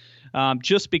plots,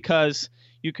 just because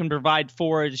you can provide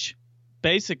forage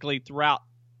basically throughout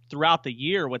the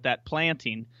year with that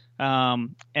planting,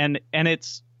 and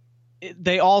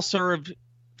they all serve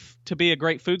to be a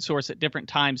great food source at different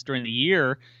times during the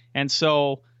year, and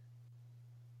so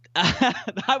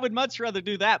I would much rather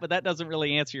do that, but that doesn't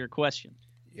really answer your question.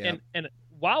 Yeah. And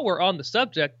while we're on the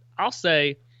subject, I'll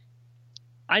say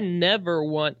I never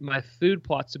want my food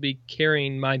plots to be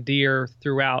carrying my deer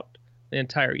throughout the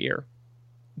entire year,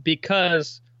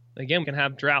 because again, we can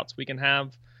have droughts, we can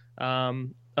have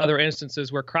other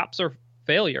instances where crops are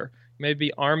failure,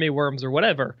 maybe army worms or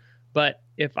whatever. But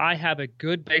if I have a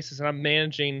good basis and I'm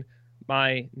managing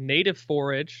my native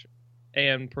forage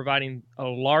and providing a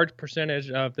large percentage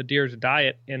of the deer's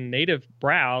diet in native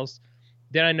browse,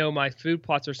 then I know my food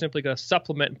plots are simply going to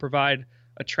supplement and provide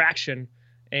attraction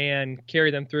and carry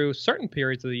them through certain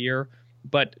periods of the year,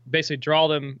 but basically draw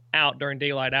them out during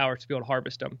daylight hours to be able to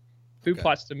harvest them. Food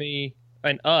plots to me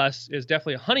and us is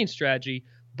definitely a hunting strategy,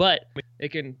 but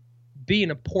it can be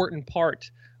an important part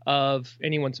of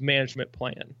anyone's management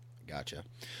plan. Gotcha.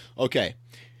 Okay.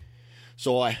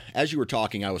 So as you were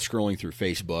talking, I was scrolling through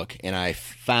Facebook and I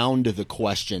found the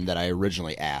question that I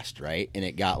originally asked, right? And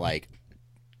it got like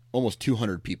almost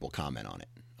 200 people comment on it.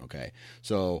 Okay.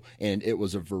 So, and it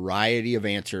was a variety of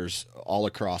answers all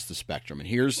across the spectrum. And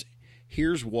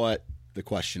here's what the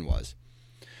question was.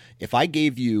 If I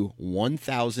gave you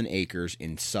 1,000 acres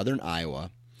in southern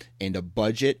Iowa and a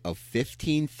budget of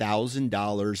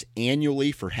 $15,000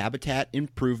 annually for habitat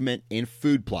improvement and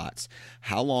food plots,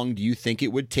 how long do you think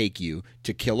it would take you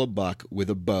to kill a buck with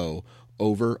a bow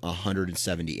over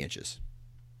 170 inches?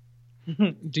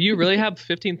 Do you really have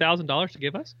 $15,000 to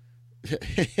give us?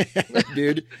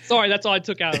 Dude. Sorry, that's all I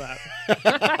took out of that.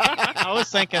 I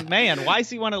was thinking, man, why does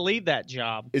he want to leave that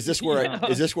job? Is this where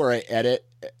I edit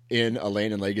in a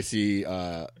Lane and Legacy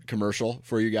commercial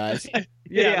for you guys?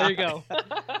 Yeah, there you go.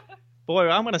 Boy,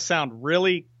 I'm going to sound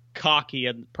really cocky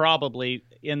and probably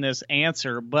in this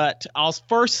answer, but I'll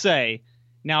first say,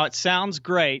 now it sounds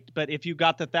great, but if you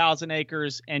got the 1,000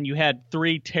 acres and you had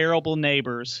 3 terrible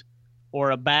neighbors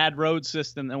or a bad road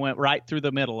system that went right through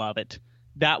the middle of it,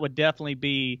 that would definitely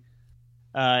be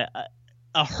a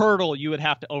hurdle you would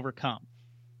have to overcome.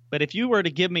 But if you were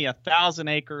to give me 1,000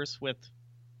 acres with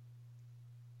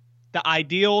the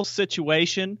ideal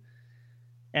situation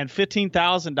and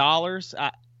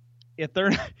 $15,000,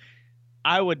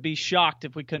 I would be shocked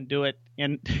if we couldn't do it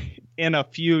in a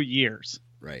few years.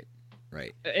 Right.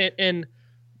 And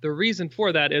the reason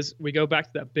for that is we go back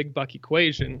to that big buck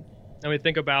equation and we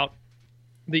think about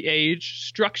the age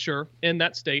structure in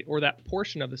that state or that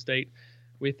portion of the state.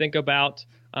 We think about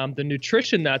the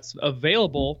nutrition that's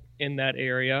available in that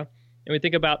area, and we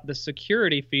think about the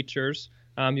security features.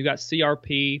 You've got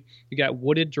CRP, you got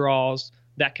wooded draws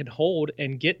that can hold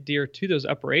and get deer to those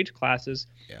upper age classes.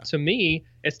 Yeah. To me,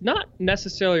 it's not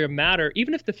necessarily a matter,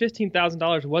 even if the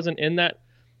 $15,000 wasn't in that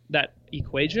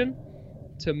equation,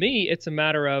 to me, it's a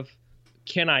matter of,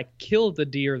 can I kill the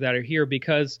deer that are here?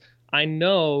 Because I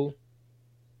know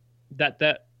that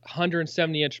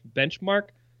 170-inch benchmark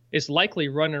is likely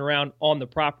running around on the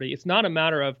property. It's not a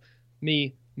matter of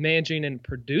me managing and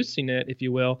producing it, if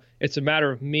you will. It's a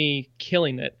matter of me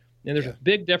killing it. And there's a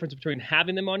big difference between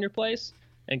having them on your place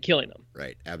and killing them.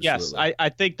 Right. Absolutely. Yes, I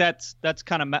think that's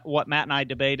kind of what Matt and I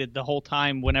debated the whole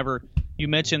time whenever you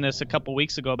mentioned this a couple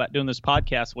weeks ago about doing this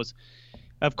podcast was,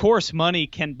 of course, money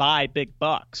can buy big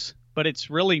bucks, but it's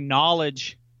really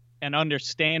knowledge and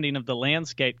understanding of the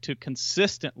landscape to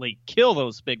consistently kill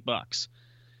those big bucks.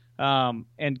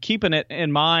 And keeping it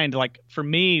in mind, like for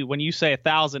me, when you say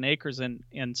 1,000 acres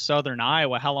in southern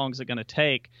Iowa, how long is it going to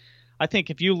take? I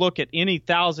think if you look at any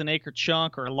 1,000-acre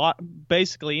chunk or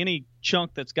basically any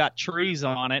chunk that's got trees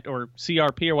on it or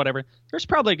CRP or whatever, there's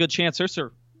probably a good chance there's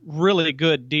a really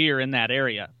good deer in that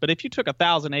area. But if you took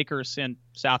 1,000 acres in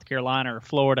South Carolina or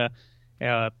Florida,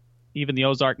 even the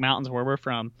Ozark Mountains where we're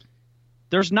from,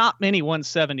 there's not many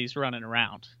 170s running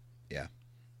around.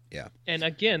 Yeah. And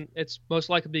again, it's most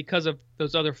likely because of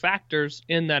those other factors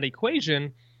in that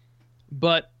equation.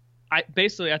 But I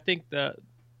think to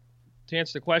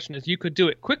answer the question is you could do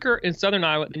it quicker in Southern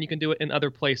Iowa than you can do it in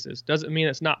other places. Doesn't mean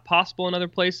it's not possible in other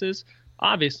places,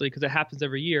 obviously, because it happens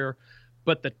every year.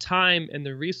 But the time and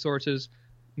the resources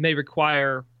may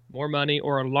require more money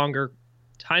or a longer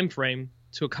time frame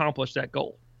to accomplish that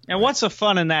goal. And what's the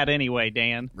fun in that anyway,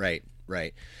 Dan? Right.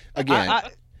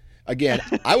 Again,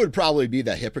 I would probably be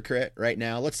the hypocrite right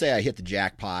now. Let's say I hit the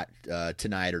jackpot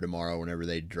tonight or tomorrow, whenever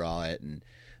they draw it, and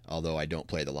although I don't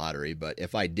play the lottery, but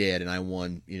if I did and I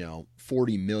won,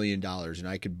 $40 million and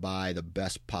I could buy the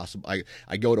best possible,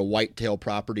 I go to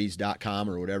whitetailproperties.com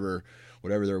or whatever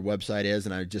their website is,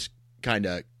 and I just kind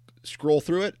of scroll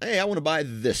through it. Hey, I want to buy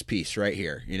this piece right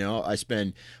here. I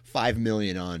spend $5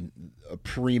 million on a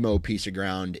primo piece of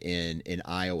ground in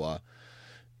Iowa.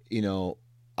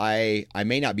 I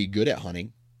may not be good at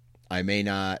hunting. I may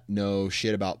not know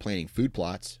shit about planting food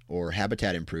plots or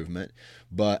habitat improvement,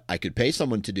 but I could pay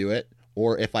someone to do it.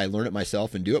 Or if I learn it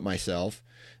myself and do it myself,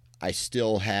 I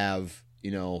still have,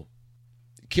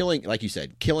 killing, like you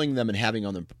said, killing them and having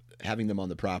them on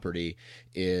the property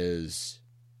is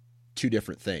two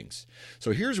different things.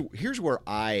 So here's where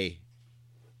I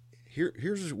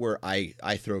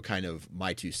throw kind of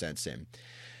my 2 cents in.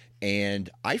 And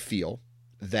I feel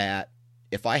that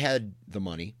if I had the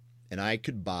money and I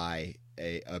could buy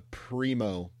a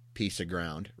primo piece of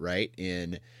ground, right,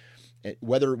 in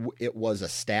whether it was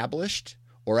established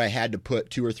or I had to put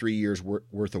 2 or 3 years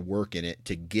worth of work in it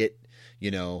to get,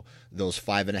 those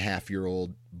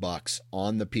 5.5-year-old bucks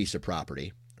on the piece of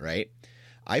property, right?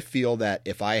 I feel that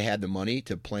if I had the money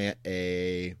to plant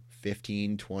a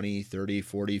 15, 20, 30,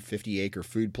 40, 50 acre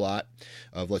food plot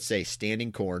of, let's say,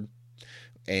 standing corn,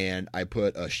 and I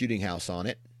put a shooting house on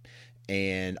it,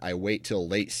 and I wait till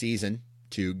late season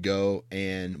to go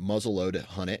and muzzleload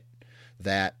hunt it,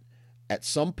 that at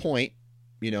some point,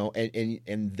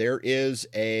 and there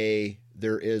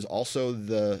is also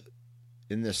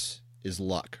in this is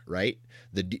luck, right?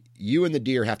 You and the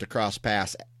deer have to cross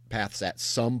paths at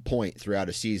some point throughout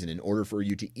a season in order for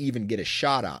you to even get a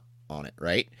shot on it,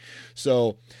 right?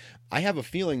 So I have a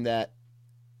feeling that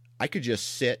I could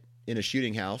just sit in a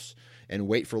shooting house and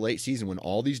wait for late season when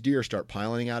all these deer start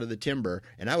piling out of the timber,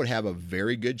 and I would have a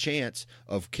very good chance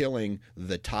of killing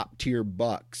the top tier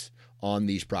bucks on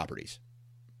these properties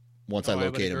once I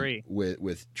locate them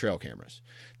with trail cameras.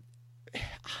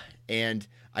 And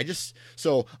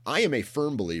so I am a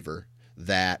firm believer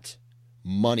that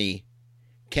money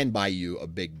can buy you a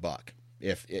big buck.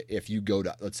 If you go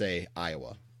to, let's say,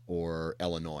 Iowa or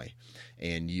Illinois,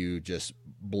 and you just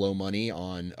blow money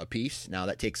on a piece. Now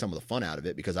that takes some of the fun out of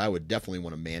it, because I would definitely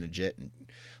want to manage it. And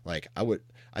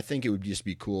I think it would just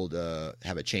be cool to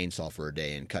have a chainsaw for a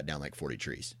day and cut down like 40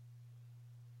 trees.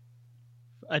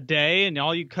 A day, and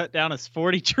all you cut down is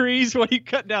 40 trees? What, you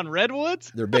cut down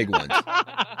redwoods? They're big ones.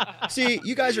 See,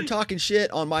 you guys are talking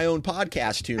shit on my own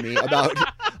podcast to me about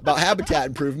habitat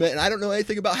improvement, and I don't know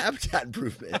anything about habitat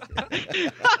improvement.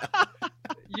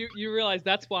 You realize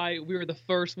that's why we were the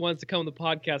first ones to come on the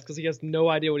podcast, because he has no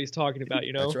idea what he's talking about,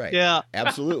 That's right. Yeah.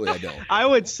 Absolutely, I don't. I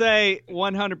would say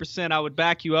 100% I would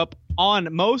back you up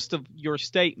on most of your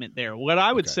statement there. What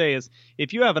I would say is,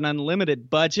 if you have an unlimited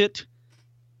budget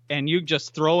and you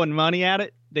just throwing money at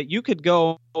it, that you could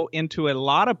go into a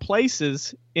lot of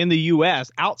places in the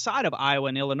U.S. outside of Iowa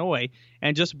and Illinois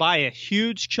and just buy a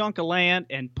huge chunk of land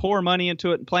and pour money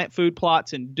into it and plant food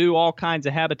plots and do all kinds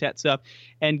of habitat stuff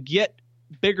and get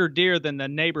bigger deer than the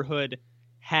neighborhood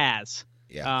has.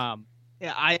 Yeah.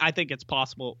 I think it's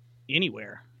possible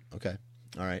anywhere. Okay.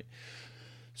 All right.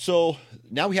 So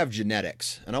now we have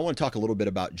genetics, and I want to talk a little bit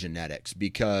about genetics,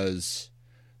 because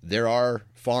there are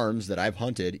farms that I've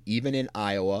hunted, even in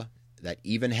Iowa, that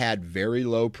even had very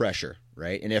low pressure,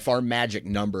 right? And if our magic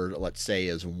number, let's say,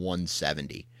 is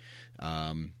 170,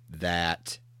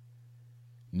 that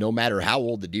no matter how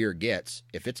old the deer gets,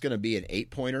 if it's going to be an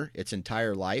 8-pointer its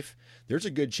entire life, there's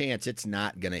a good chance it's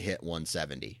not going to hit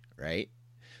 170, right?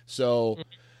 So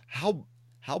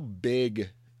how big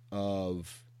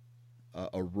of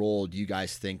a role do you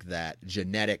guys think that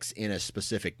genetics in a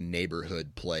specific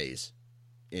neighborhood plays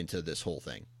into this whole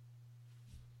thing?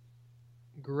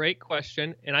 Great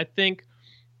question. And I think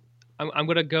I'm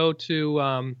going to go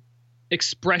to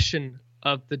expression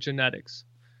of the genetics.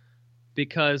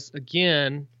 because,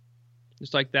 again,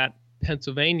 just like that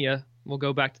Pennsylvania, we'll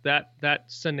go back to that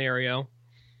scenario.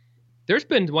 There's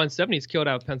been 170s killed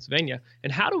out of Pennsylvania.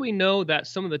 And how do we know that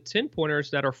some of the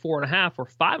 10-pointers that are 4.5 or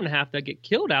 5.5 that get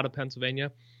killed out of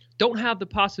Pennsylvania don't have the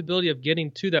possibility of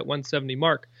getting to that 170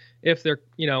 mark if they're,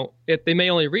 if they may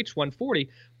only reach 140,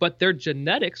 but their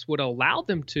genetics would allow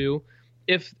them to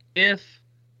if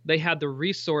they had the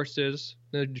resources,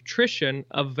 the nutrition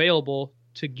available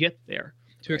to get there,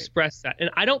 to express that. And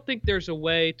I don't think there's a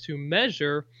way to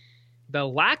measure the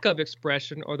lack of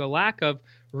expression or the lack of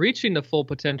reaching the full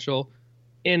potential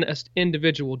in an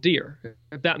individual deer,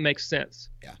 if that makes sense.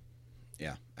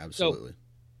 Yeah, absolutely. So,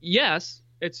 yes,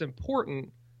 it's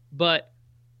important, but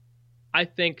I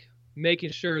think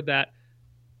making sure that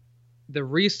the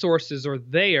resources are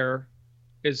there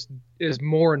is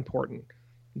more important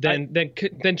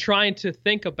than trying to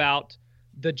think about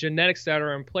the genetics that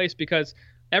are in place, because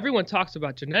everyone talks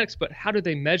about genetics, but how do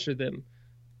they measure them?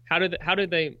 How do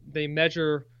they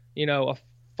measure, a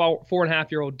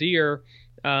 4.5-year-old deer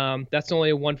that's only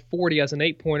a 140 as an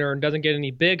 8-pointer and doesn't get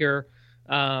any bigger?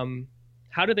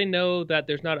 How do they know that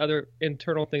there's not other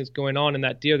internal things going on in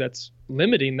that deer that's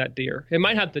limiting that deer? It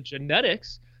might have the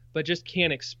genetics, but just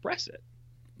can't express it.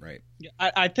 Right.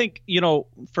 I think,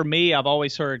 for me, I've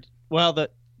always heard, well, the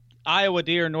Iowa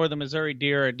deer and northern Missouri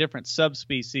deer are different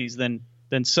subspecies than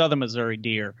southern Missouri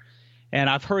deer. And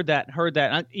I've heard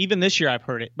that. Even this year I've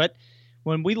heard it. But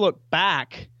when we look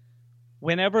back,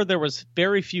 whenever there was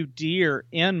very few deer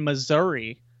in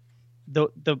Missouri,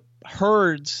 the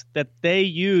herds that they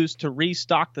used to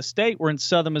restock the state were in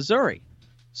southern Missouri.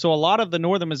 So a lot of the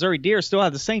northern Missouri deer still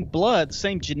have the same blood,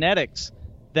 same genetics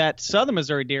that southern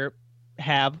Missouri deer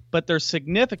have, but they're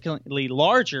significantly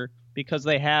larger because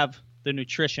they have the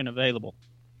nutrition available.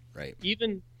 Right.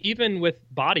 Even with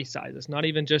body sizes, not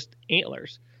even just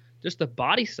antlers, just the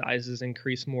body sizes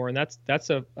increase more, and that's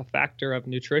a factor of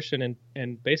nutrition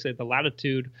and basically the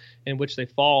latitude in which they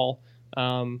fall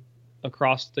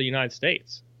across the United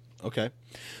States. Okay,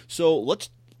 so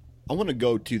I want to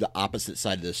go to the opposite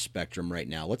side of this spectrum right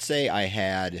now. Let's say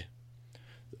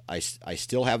I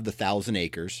still have the 1,000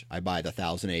 acres. I buy the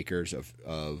 1,000 acres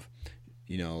of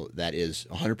that is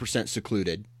 100%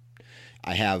 secluded.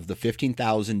 I have the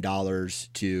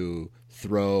 $15,000 to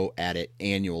throw at it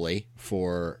annually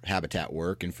for habitat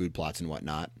work and food plots and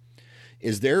whatnot.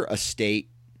 Is there a state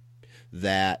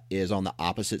that is on the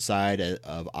opposite side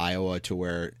of Iowa to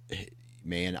where,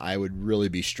 man, I would really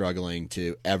be struggling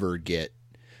to ever get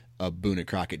a Boone and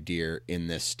Crockett deer in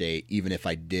this state, even if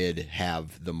I did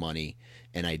have the money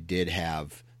and I did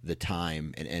have the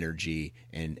time and energy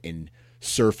and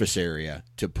surface area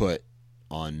to put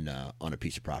on a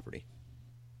piece of property?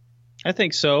 I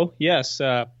think so. Yes.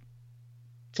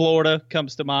 Florida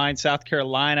comes to mind, South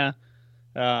Carolina.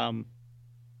 I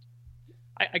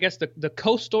guess the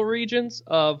coastal regions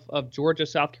of Georgia,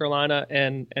 South Carolina,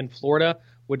 and Florida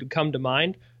would come to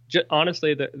mind.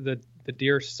 Honestly, the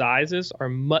deer sizes are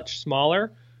much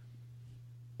smaller.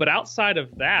 But outside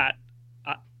of that,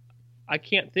 I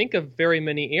can't think of very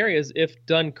many areas, if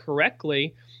done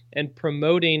correctly and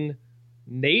promoting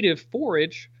native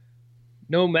forage,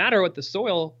 no matter what the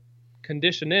soil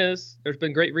condition is. There's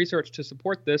been great research to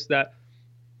support this, that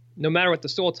no matter what the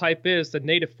soil type is, the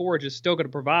native forage is still going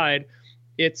to provide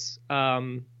its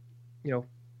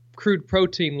crude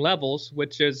protein levels,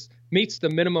 which meets the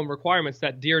minimum requirements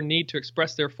that deer need to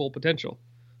express their full potential.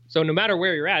 So no matter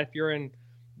where you're at, if you're in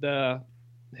the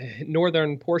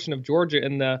northern portion of Georgia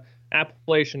in the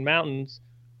Appalachian Mountains,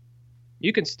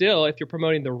 you can still, if you're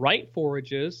promoting the right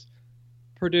forages,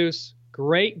 produce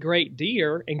great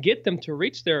deer and get them to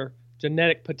reach their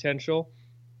genetic potential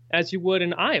as you would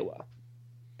in Iowa.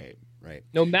 Right.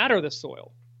 No matter the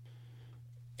soil.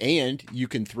 And you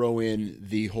can throw in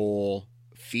the whole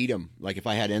feed them. Like if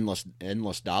I had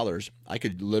endless dollars, I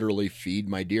could literally feed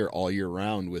my deer all year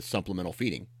round with supplemental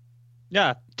feeding.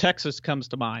 Yeah, Texas comes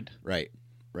to mind. Right.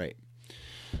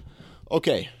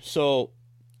 Okay, so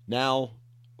now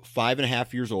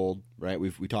 5.5 years old, right?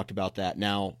 We talked about that.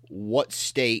 Now, what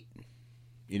state,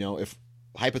 if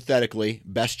hypothetically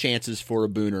best chances for a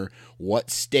booner, what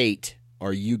state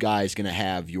are you guys going to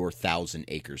have your 1,000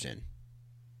 acres in?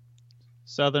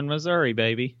 Southern Missouri,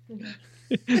 baby.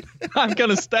 I'm going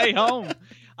to stay home.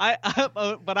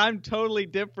 But I'm totally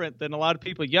different than a lot of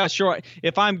people. Yeah, sure.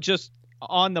 If I'm just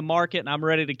on the market and I'm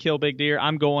ready to kill big deer,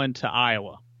 I'm going to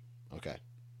Iowa. Okay.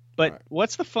 But right.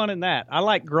 What's the fun in that? I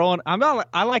like growing.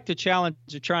 I like the challenge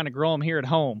of trying to grow them here at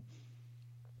home.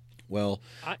 Well,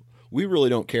 we really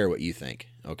don't care what you think,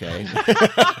 okay?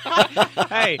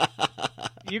 Hey,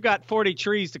 you got 40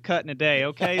 trees to cut in a day,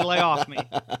 okay? Lay off me.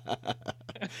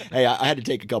 Hey, I had to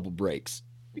take a couple breaks.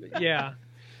 Yeah.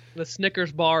 The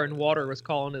Snickers bar and water was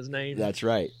calling his name. That's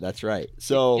right.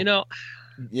 So,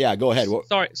 yeah, go ahead.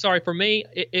 Sorry. For me,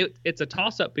 it's a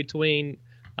toss-up between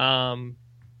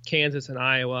Kansas and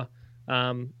Iowa.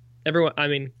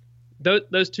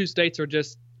 Those two states are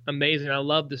just amazing. I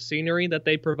love the scenery that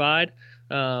they provide,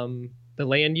 the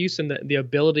land use, and the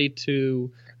ability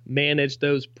to manage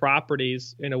those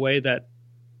properties in a way that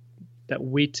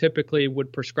we typically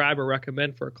would prescribe or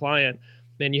recommend for a client.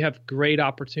 And you have great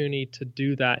opportunity to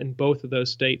do that in both of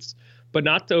those states, but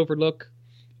not to overlook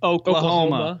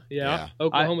Oklahoma. Yeah.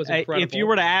 Oklahoma's incredible. If you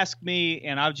were to ask me,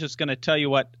 and I was just going to tell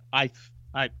you what I'm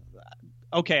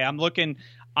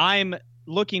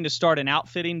looking to start an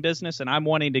outfitting business, and I'm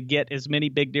wanting to get as many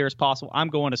big deer as possible. I'm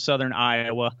going to southern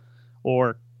Iowa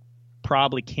or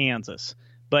probably Kansas,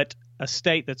 but a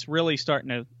state that's really starting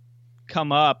to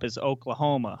come up is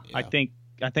Oklahoma. Yeah. I think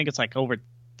it's like over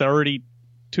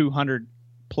 3,200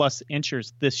 plus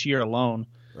inches this year alone.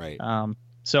 Right.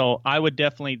 So I would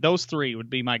definitely, those three would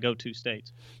be my go-to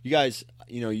states. You guys,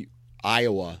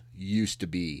 Iowa used to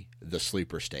be the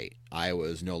sleeper state. Iowa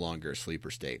is no longer a sleeper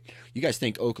state. You guys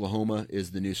think Oklahoma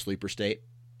is the new sleeper state?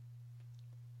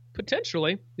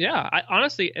 Potentially. Yeah. I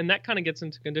honestly, and that kind of gets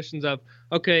into conditions of,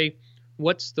 okay,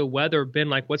 what's the weather been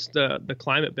like? What's the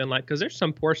climate been like? Because there's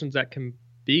some portions that can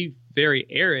be very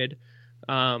arid.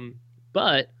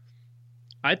 But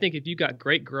I think if you got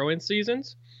great growing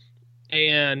seasons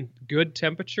and good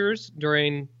temperatures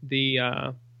during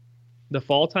the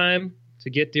fall time to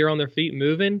get deer on their feet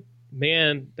moving,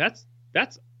 man, that's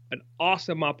an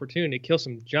awesome opportunity to kill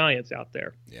some giants out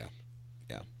there. Yeah.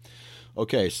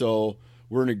 Okay, so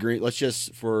we're in agreement. Let's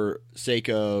just, for sake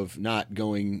of not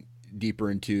going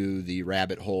deeper into the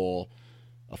rabbit hole,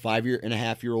 a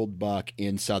 5.5-year-old buck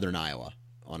in southern Iowa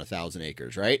on 1,000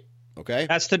 acres, right? Okay.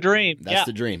 That's the dream. That's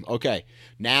the dream. Okay.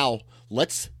 Now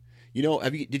let's,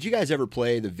 did you guys ever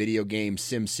play the video game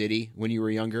Sim City when you were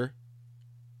younger?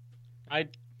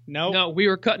 No, we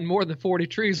were cutting more than 40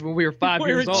 trees when we were 5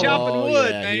 years old. We were chopping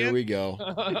wood, yeah, man. Here we go.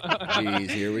 Jeez,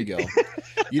 here we go.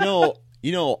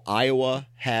 Iowa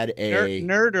had a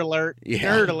nerd alert. Yeah.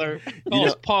 Nerd alert.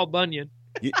 It's Paul Bunyan.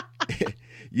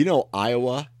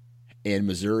 Iowa and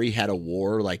Missouri had a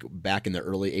war like back in the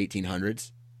early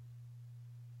 1800s.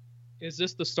 Is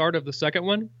this the start of the second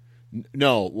one?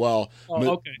 No, well,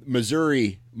 okay.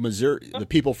 Missouri, the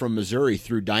people from Missouri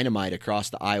threw dynamite across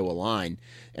the Iowa line,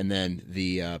 and then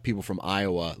the people from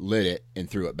Iowa lit it and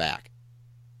threw it back.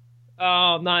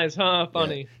 Oh, nice, huh?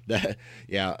 Funny.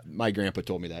 Yeah, my grandpa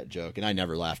told me that joke, and I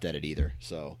never laughed at it either.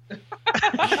 So,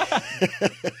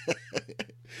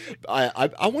 I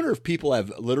wonder if people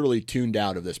have literally tuned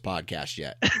out of this podcast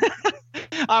yet.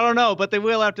 I don't know, but they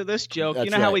will after this joke.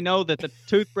 That's how we know that the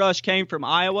toothbrush came from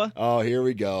Iowa? Oh, here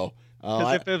we go.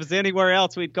 Because if it was anywhere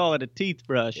else, we'd call it a teeth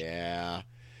brush. Yeah.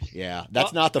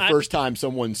 That's not the first time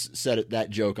someone's said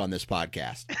that joke on this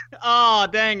podcast. Oh,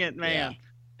 dang it, man. Yeah.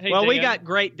 Hey, well, Dan, we got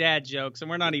great dad jokes, and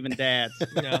we're not even dads.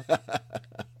 Yeah.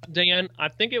 Dan, I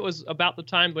think it was about the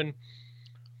time when,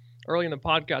 early in the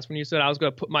podcast, when you said I was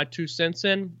going to put my 2 cents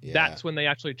in, that's when they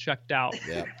actually checked out.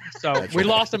 Yeah. So we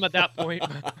lost them at that point.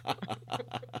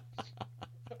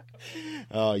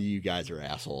 Oh, you guys are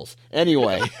assholes.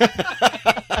 Anyway,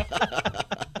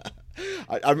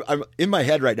 I'm in my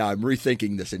head right now. I'm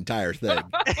rethinking this entire thing.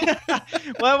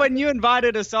 Well, when you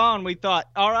invited us on, we thought,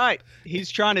 all right, he's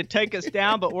trying to take us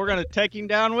down, but we're going to take him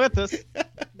down with us.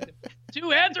 2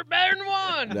 heads are better than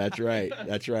one. That's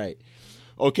right.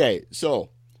 Okay, so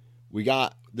we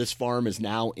got this farm is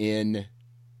now in.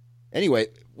 Anyway,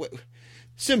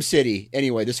 Sim City.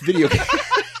 Anyway, this video game.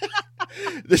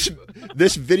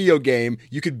 This video game,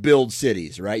 you could build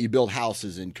cities, right? You build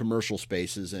houses and commercial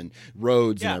spaces and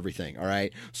roads and everything, all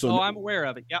right? So I'm aware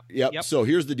of it. Yep. So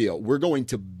here's the deal. We're going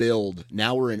to build,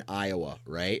 now we're in Iowa,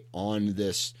 right? On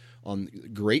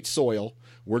great soil,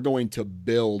 we're going to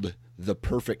build the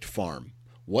perfect farm.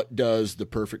 What does the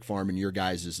perfect farm, in your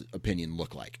guys' opinion,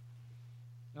 look like?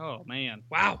 Oh, man.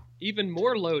 Wow. Even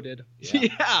more loaded.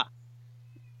 Yeah.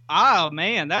 Oh,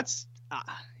 man. That's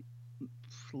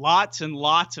lots and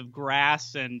lots of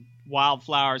grass and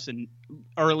wildflowers and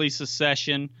early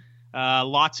succession,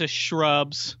 lots of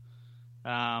shrubs,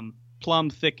 plum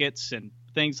thickets and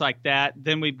things like that.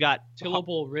 Then we've got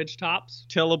tillable ridge tops.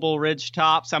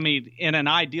 I mean, in an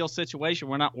ideal situation,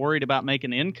 we're not worried about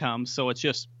making income. So it's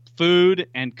just food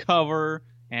and cover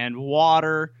and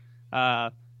water,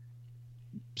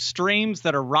 streams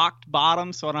that are rock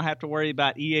bottom. So I don't have to worry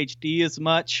about EHD as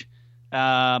much.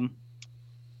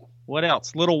 What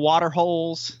else? Little water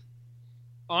holes.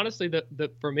 honestly,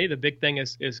 for me, the big thing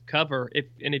is cover.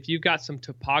 If you've got some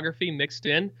topography mixed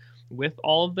in with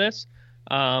all of this,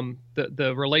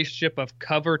 the relationship of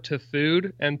cover to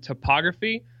food and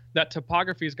topography, that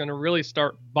topography is going to really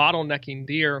start bottlenecking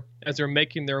deer as they're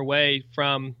making their way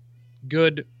from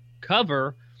good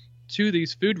cover to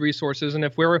these food resources. And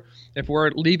if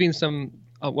we're leaving some,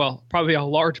 probably a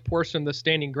large portion of the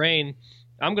standing grain,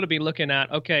 I'm going to be looking at,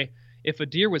 okay, if a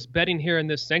deer was bedding here in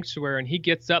this sanctuary and he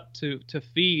gets up to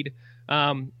feed,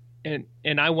 and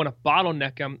I want to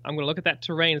bottleneck him, I'm going to look at that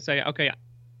terrain and say, okay,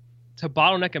 to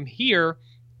bottleneck him here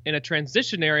in a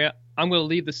transition area, I'm going to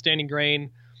leave the standing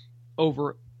grain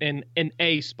over in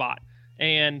a spot.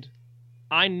 And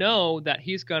I know that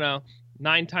he's going to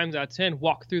 9 times out of 10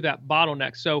 walk through that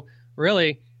bottleneck. So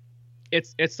really,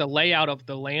 it's the layout of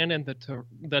the land and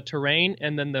the terrain,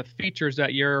 and then the features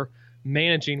that you're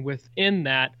managing within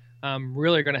that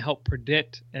really are going to help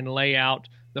predict and lay out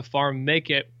the farm,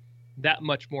 make it that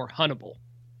much more huntable.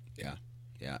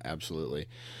 Yeah, absolutely.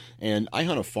 And I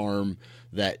hunt a farm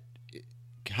that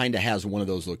kind of has one of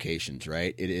those locations,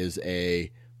 right? It is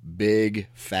a big,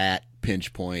 fat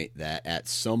pinch point that at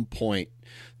some point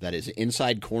that is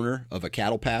inside corner of a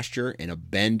cattle pasture and a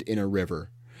bend in a river.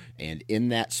 And in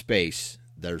that space,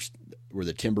 there's where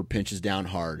the timber pinches down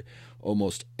hard.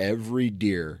 Almost every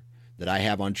deer that I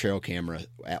have on trail camera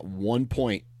at one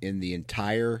point in the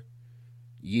entire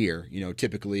year,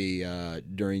 typically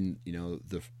during,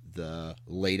 the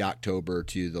late October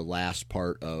to the last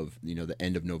part of, the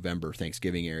end of November,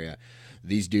 Thanksgiving area,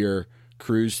 these deer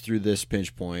cruise through this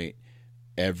pinch point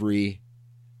every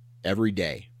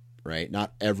day, right?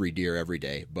 Not every deer every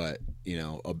day, but,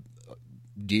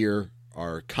 deer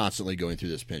are constantly going through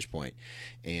this pinch point.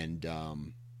 And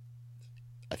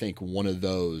I think one of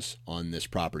those on this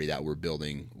property that we're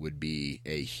building would be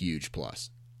a huge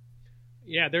plus.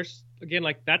 Yeah, there's, again,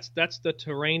 like that's the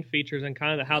terrain features and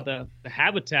kind of how the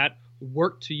habitat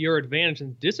work to your advantage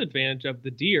and disadvantage of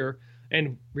the deer.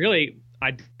 And really,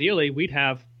 ideally, we'd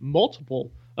have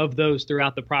multiple of those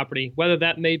throughout the property, whether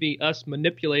that may be us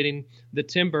manipulating the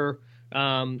timber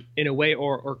in a way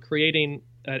or creating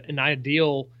an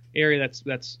ideal area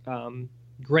that's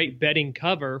great bedding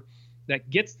cover that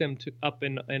gets them to up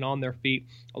and on their feet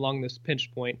along this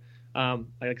pinch point. Like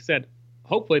I said,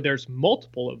 hopefully there's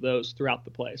multiple of those throughout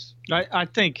the place. I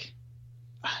think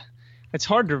it's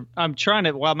hard to, I'm trying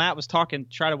to, while Matt was talking,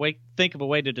 think of a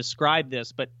way to describe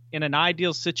this, but in an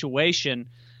ideal situation,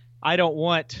 I don't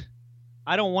want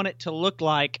it to look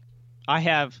like I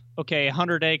have,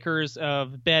 100 acres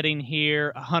of bedding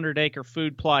here, 100-acre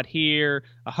food plot here,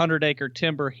 100-acre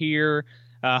timber here,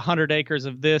 100 acres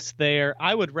of this there.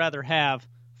 I would rather have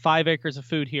 5 acres of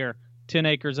food here, 10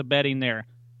 acres of bedding there,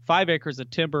 5 acres of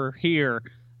timber here,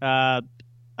 a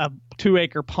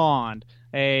 2-acre pond.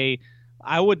 I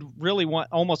would really want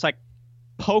almost like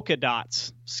polka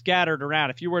dots scattered around.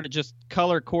 If you were to just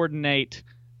color coordinate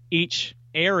each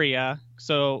area,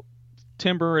 so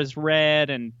timber is red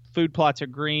and food plots are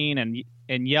green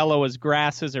and yellow is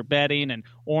grasses or bedding and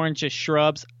orange is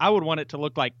shrubs, I would want it to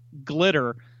look like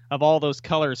glitter of all those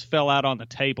colors fell out on the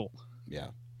table. Yeah.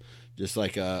 Just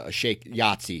like a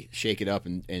Yahtzee, shake it up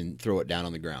and throw it down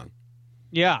on the ground.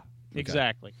 Yeah, okay.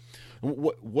 Exactly.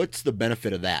 What's the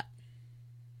benefit of that?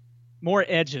 More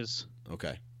edges.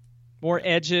 Okay. More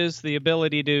edges, the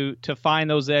ability to find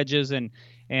those edges and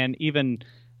even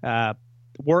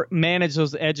manage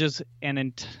those edges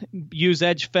and use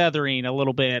edge feathering a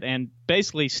little bit and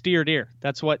basically steer deer.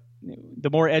 That's what, the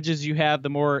more edges you have, the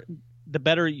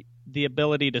better the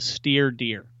ability to steer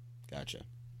deer. Gotcha.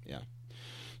 Yeah.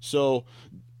 So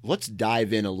let's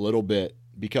dive in a little bit,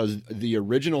 because the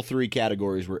original 3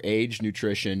 categories were age,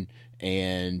 nutrition,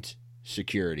 and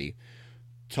security.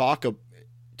 Talk a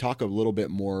little bit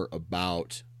more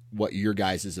about what your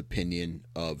guys' opinion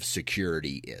of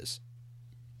security is.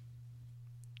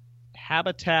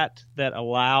 Habitat that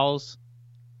allows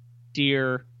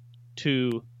deer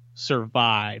to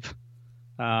survive.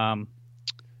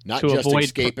 Not just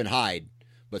escape and hide,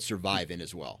 but survive in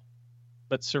as well.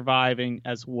 But surviving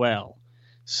as well.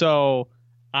 So,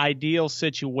 ideal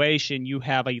situation, you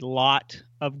have a lot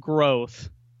of growth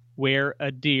where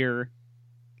a deer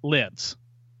lives,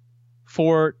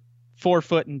 4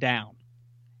 foot and down.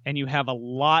 And you have a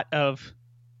lot of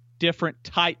different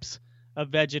types of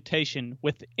vegetation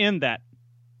within that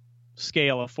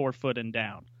scale of 4 foot and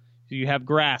down. You have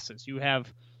grasses, you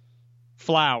have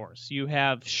flowers, you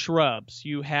have shrubs,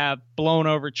 you have blown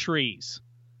over trees,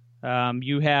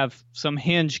 you have some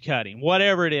hinge cutting,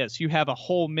 whatever it is. You have a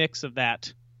whole mix of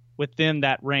that within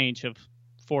that range of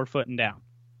 4 foot and down.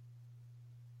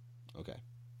 Okay.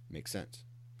 Makes sense.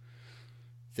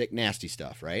 Thick, nasty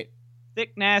stuff, right?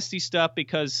 Thick, nasty stuff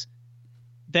because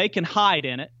they can hide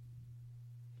in it.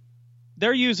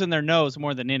 They're using their nose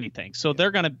more than anything. So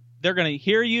they're gonna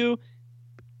hear you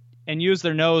and use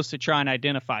their nose to try and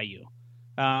identify you.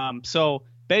 So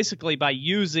basically by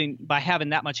having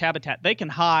that much habitat, they can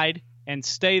hide and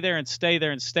stay there and stay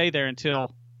there and stay there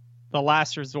until the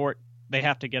last resort they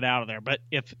have to get out of there. But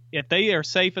if they are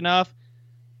safe enough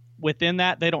within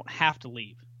that, they don't have to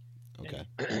leave.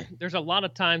 Okay. There's a lot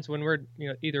of times when we're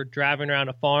either driving around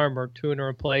a farm or touring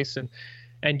a place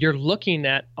and you're looking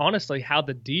at honestly how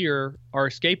the deer are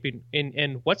escaping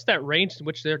and what's that range in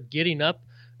which they're getting up.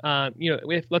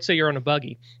 If let's say you're on a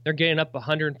buggy, they're getting up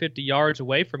 150 yards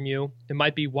away from you. It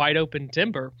might be wide open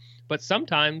timber, but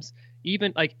sometimes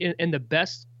even like in the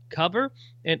best cover,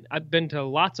 and I've been to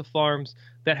lots of farms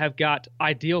that have got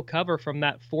ideal cover from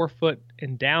that 4 foot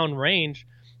and down range,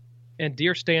 and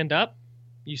deer stand up,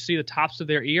 you see the tops of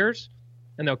their ears,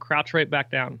 and they'll crouch right back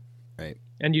down. Right.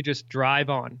 And you just drive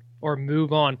on or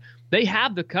move on. They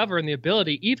have the cover and the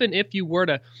ability, even if you were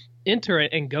to enter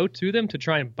it and go to them to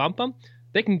try and bump them,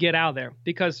 they can get out of there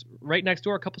because right next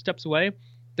door, a couple steps away,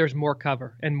 there's more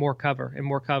cover and more cover and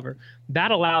more cover.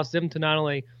 That allows them to not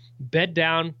only bed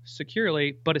down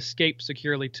securely, but escape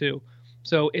securely too.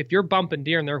 So if you're bumping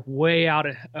deer and they're way out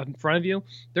in front of you,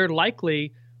 they're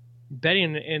likely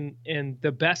bedding in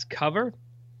the best cover,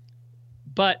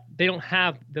 but they don't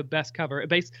have the best cover.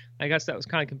 I guess that was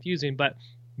kind of confusing, but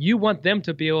you want them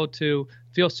to be able to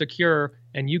feel secure,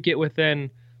 and you get within,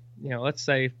 let's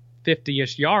say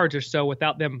 50-ish yards or so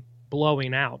without them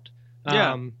blowing out.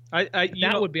 Yeah,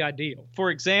 that would be ideal.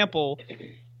 For example,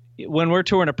 when we're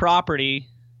touring a property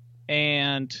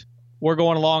and we're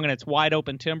going along and it's wide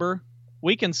open timber,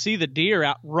 we can see the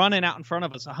deer running out in front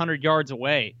of us 100 yards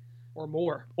away. Or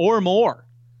more.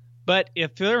 But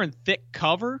if they're in thick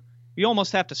cover, you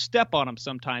almost have to step on them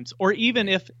sometimes. Or even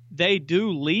if they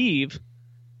do leave,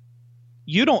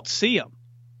 you don't see them.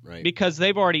 Right. Because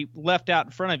they've already left out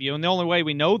in front of you. And the only way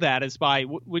we know that is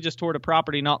we just toured a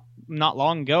property not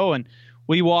long ago, and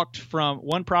we walked from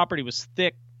one property was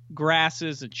thick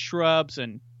grasses and shrubs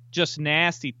and just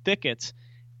nasty thickets.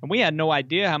 And we had no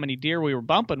idea how many deer we were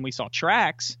bumping. We saw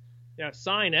tracks. Yeah,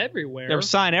 sign everywhere. There was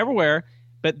sign everywhere.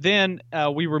 But then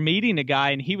we were meeting a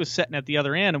guy, and he was sitting at the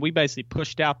other end, and we basically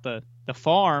pushed out the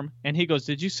farm. And he goes,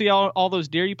 "Did you see all those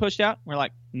deer you pushed out?" We're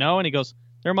like, "No." And he goes,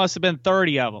 "There must have been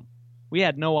 30 of them." We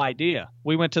had no idea.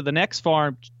 We went to the next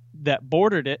farm that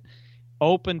bordered it,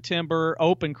 open timber,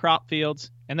 open crop fields,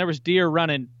 and there was deer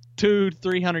running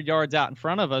 200-300 yards out in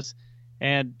front of us,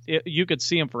 and you could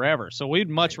see them forever. So we'd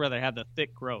much rather have the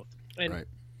thick growth. And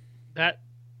that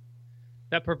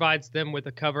provides them with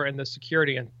the cover and the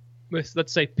security and with,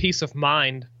 let's say, peace of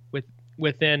mind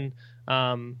within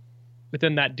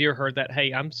that deer herd that,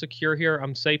 hey, I'm secure here,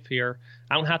 I'm safe here.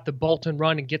 I don't have to bolt and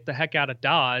run and get the heck out of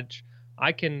Dodge.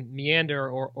 I can meander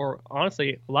or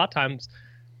honestly, a lot of times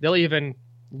they'll even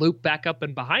loop back up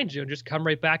and behind you and just come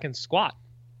right back and squat.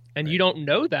 And you don't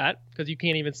know that because you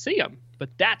can't even see them.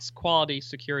 But that's quality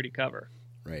security cover.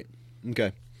 Right.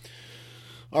 Okay.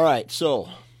 All right. So,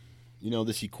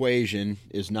 this equation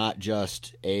is not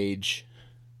just age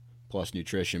plus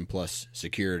nutrition plus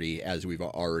security, as we've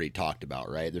already talked about,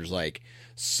 right? There's like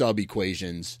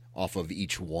sub-equations off of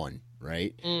each one.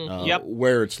 Right? Yep.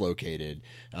 Where it's located,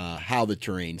 how the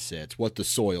terrain sits, what the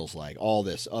soil's like, all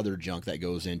this other junk that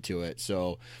goes into it.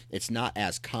 So it's not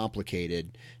as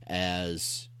complicated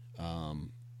as, or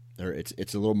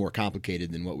it's a little more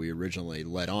complicated than what we originally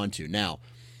led on to. Now,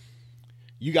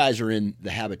 you guys are in the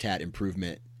habitat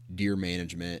improvement, deer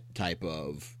management type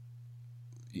of,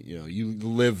 you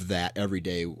live that every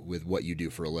day with what you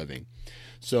do for a living.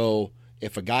 So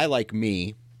if a guy like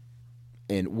me,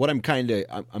 and what I'm going to,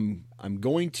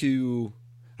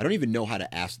 I don't even know how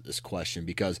to ask this question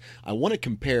because I want to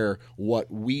compare what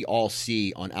we all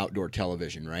see on outdoor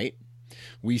television, right?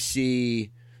 We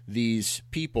see these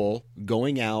people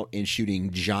going out and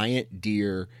shooting giant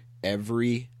deer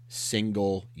every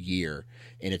single year.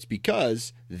 And it's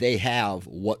because they have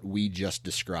what we just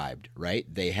described, right?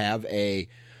 They have a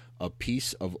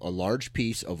large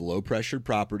piece of low pressured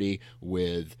property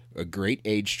with a great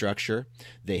age structure.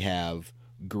 They have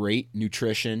great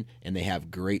nutrition and they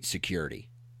have great security,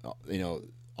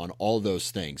 on all those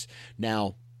things.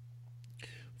 Now,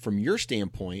 from your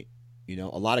standpoint,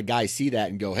 a lot of guys see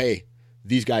that and go, hey,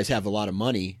 these guys have a lot of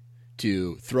money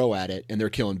to throw at it and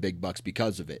they're killing big bucks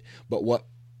because of it. But what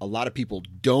a lot of people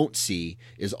don't see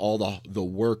is all the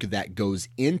work that goes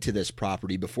into this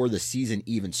property before the season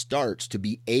even starts to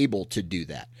be able to do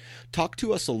that. Talk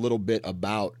to us a little bit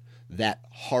about that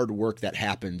hard work that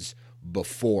happens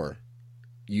before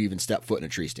you even step foot in a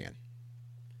tree stand?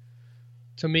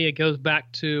 To me, it goes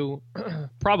back to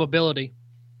probability.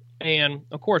 And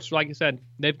of course, like you said,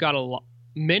 they've got a lot,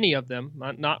 many of them,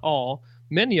 not all,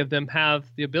 many of them have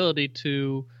the ability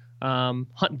to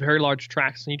hunt very large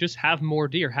tracts, and you just have more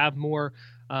deer,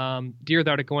 deer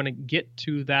that are going to get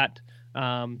to that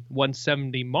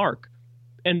 170 mark.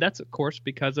 And that's, of course,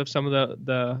 because of some of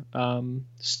the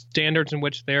standards in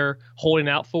which they're holding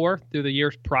out for through the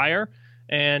years prior,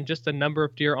 and just the number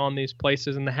of deer on these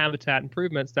places and the habitat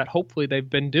improvements that hopefully they've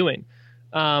been doing.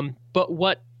 But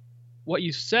what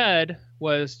you said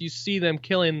was you see them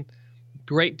killing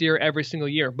great deer every single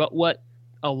year. But what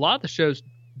a lot of the shows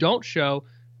don't show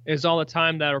is all the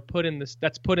time that are put in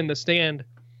the stand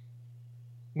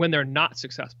when they're not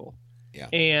successful. Yeah.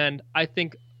 And I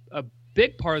think a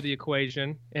big part of the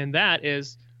equation, and that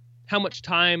is how much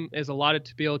time is allotted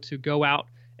to be able to go out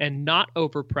and not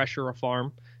overpressure a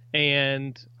farm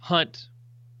and hunt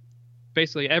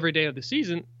basically every day of the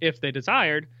season if they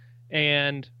desired,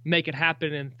 and make it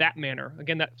happen in that manner.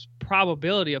 Again, that's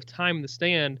probability of time in the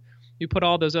stand. You put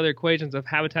all those other equations of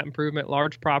habitat improvement,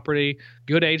 large property,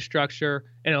 good age structure,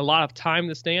 and a lot of time in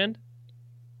the stand,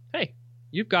 hey,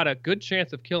 you've got a good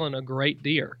chance of killing a great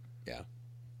deer. Yeah,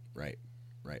 right.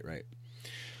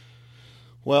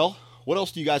 Well, what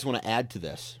else do you guys want to add to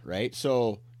this, right?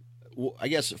 So I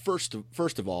guess first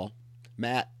of all,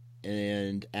 Matt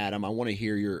and Adam, I want to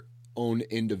hear your own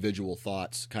individual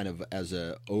thoughts kind of as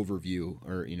a overview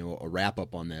or, a wrap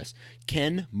up on this.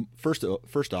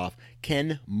 First off,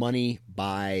 can money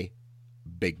buy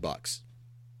big bucks?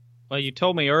 Well, you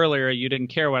told me earlier you didn't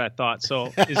care what I thought.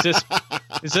 So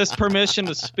is this permission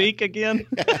to speak again?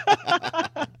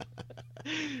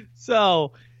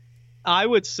 So I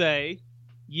would say,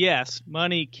 yes,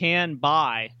 money can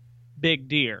buy big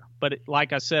deer. But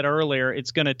like I said earlier,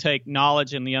 it's going to take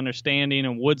knowledge and the understanding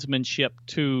and woodsmanship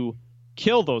to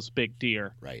kill those big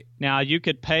deer. Right. Now, you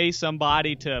could pay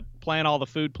somebody to plant all the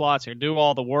food plots or do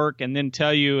all the work and then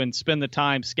tell you and spend the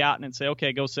time scouting and say,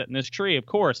 okay, go sit in this tree, of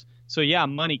course. So, yeah,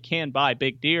 money can buy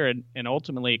big deer, and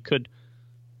ultimately it could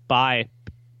buy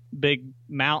big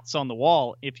mounts on the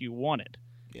wall if you wanted.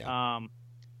 Yeah.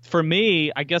 For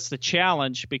me, I guess the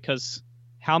challenge, because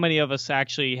how many of us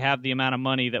actually have the amount of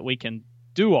money that we can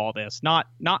do all this? Not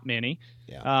many.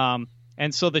 Yeah.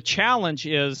 And so the challenge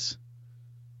is,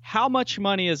 how much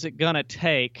money is it going to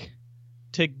take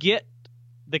to get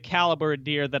the caliber of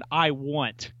deer that I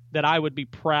want, that I would be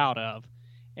proud of?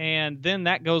 And then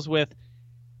that goes with,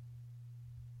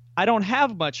 I don't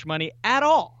have much money at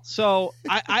all. So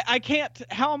I can't,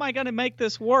 how am I going to make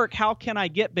this work? How can I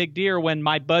get big deer when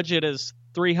my budget is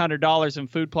 $300 in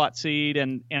food plot seed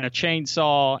and a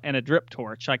chainsaw and a drip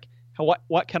torch? Like,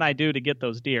 what can I do to get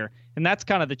those deer? And that's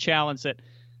kind of the challenge that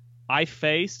I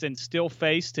faced and still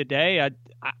face today.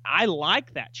 I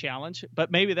like that challenge,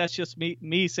 but maybe that's just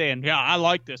me saying, yeah, I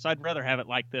like this. I'd rather have it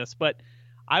like this. But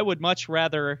I would much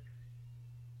rather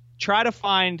try to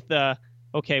find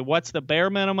what's the bare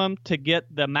minimum to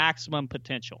get the maximum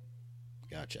potential.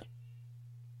 Gotcha.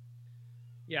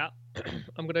 Yeah,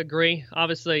 I'm going to agree.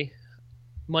 Obviously,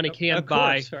 money can of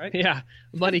buy. Course, right? Yeah,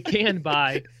 money can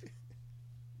buy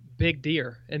big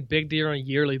deer, and big deer on a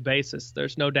yearly basis.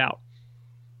 There's no doubt.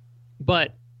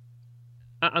 But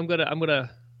I'm gonna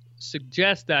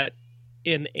suggest that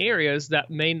in areas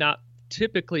that may not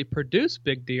typically produce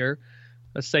big deer,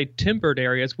 let's say timbered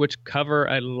areas, which cover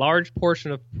a large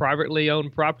portion of privately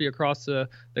owned property across the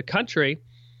country,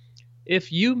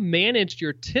 if you managed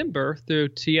your timber through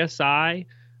TSI,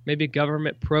 maybe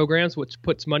government programs, which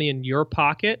puts money in your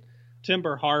pocket,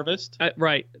 timber harvest,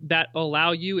 right, that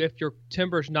allow you, if your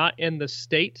timber's not in the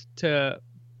state to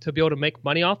be able to make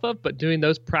money off of, but doing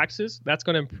those practices, that's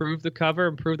going to improve the cover,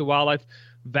 improve the wildlife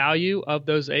value of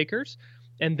those acres,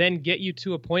 and then get you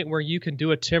to a point where you can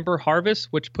do a timber harvest,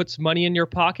 which puts money in your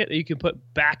pocket that you can put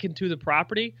back into the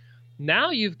property. Now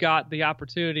you've got the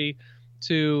opportunity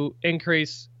to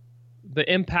increase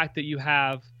the impact that you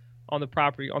have on the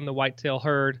property, on the whitetail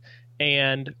herd,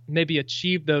 and maybe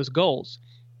achieve those goals.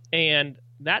 And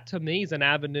that, to me, is an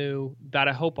avenue that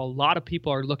I hope a lot of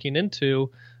people are looking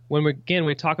into. When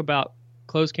we talk about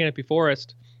closed canopy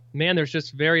forest, man, there's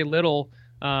just very little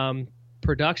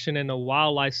production in a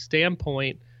wildlife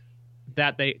standpoint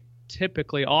that they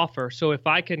typically offer. So if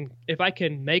I can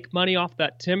make money off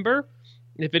that timber,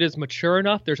 if it is mature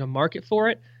enough, there's a market for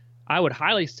it, I would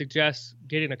highly suggest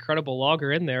getting a credible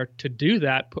logger in there to do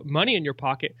that. Put money in your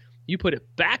pocket, you put it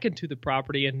back into the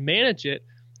property and manage it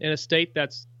in a state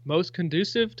that's most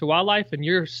conducive to wildlife, and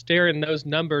you're staring those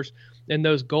numbers and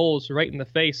those goals right in the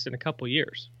face in a couple of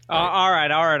years. All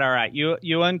right.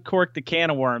 You uncorked the can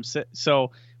of worms.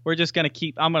 So we're just going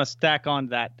to I'm going to stack on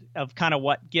that of kind of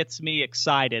what gets me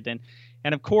excited.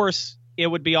 And of course, it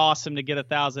would be awesome to get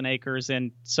 1,000 acres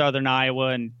in southern Iowa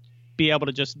and be able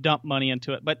to just dump money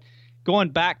into it. But going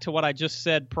back to what I just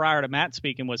said prior to Matt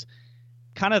speaking was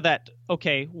kind of that,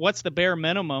 okay, what's the bare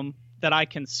minimum that I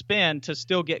can spend to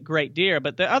still get great deer?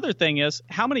 But the other thing is,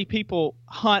 how many people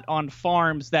hunt on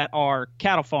farms that are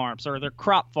cattle farms or they're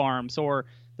crop farms or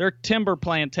they're timber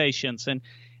plantations?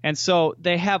 And so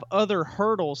they have other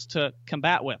hurdles to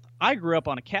combat with. I grew up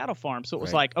on a cattle farm, so it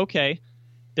was like, okay,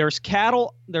 there's a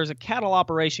cattle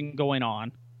operation going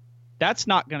on. That's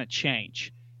not going to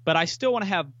change. But I still want to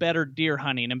have better deer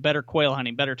hunting and better quail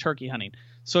hunting, better turkey hunting.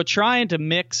 So trying to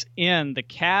mix in the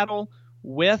cattle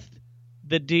with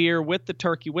the deer, with the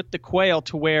turkey, with the quail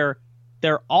to where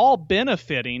they're all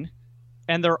benefiting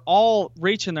and they're all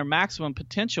reaching their maximum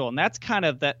potential. And that's kind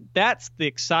of that's the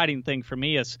exciting thing for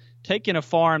me, is taking a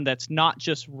farm that's not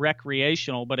just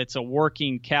recreational, but it's a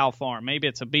working cow farm. Maybe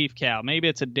it's a beef cow. Maybe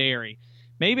it's a dairy.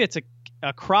 Maybe it's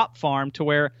a crop farm to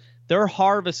where they're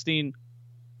harvesting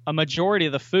a majority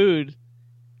of the food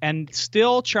and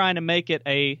still trying to make it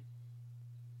a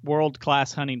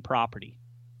world-class hunting property.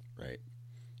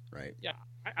 Right. Yeah,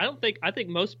 I think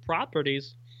most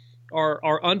properties are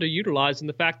underutilized in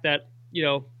the fact that, you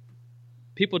know,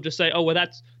 people just say, oh, well,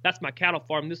 that's my cattle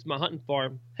farm, this is my hunting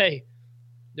farm. Hey,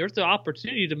 there's the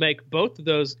opportunity to make both of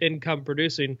those income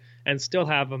producing and still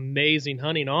have amazing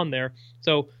hunting on there.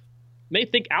 So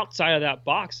maybe think outside of that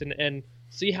box and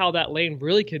see how that land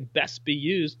really can best be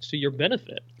used to your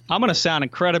benefit. I'm going to sound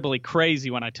incredibly crazy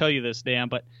when I tell you this, Dan,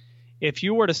 but if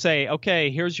you were to say,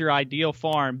 okay, here's your ideal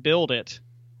farm, build it,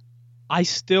 I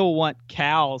still want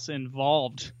cows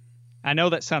involved. I know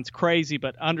that sounds crazy,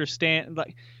 but understand,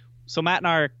 so Matt and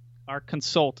I are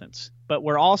consultants, but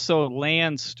we're also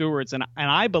land stewards. And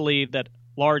I believe that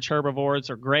large herbivores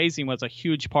or grazing was a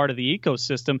huge part of the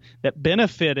ecosystem that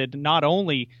benefited not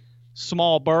only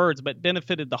small birds, but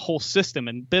benefited the whole system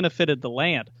and benefited the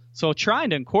land. So trying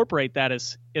to incorporate that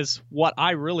is what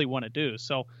I really want to do.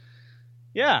 So,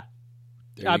 yeah.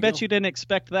 I bet you didn't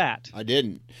expect that. I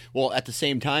didn't. Well, at the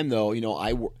same time, though, you know,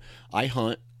 I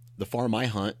hunt. The farm I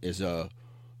hunt is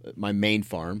my main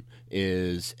farm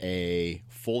is a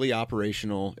fully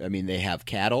operational. I mean, they have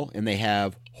cattle and they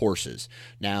have horses.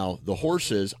 Now, the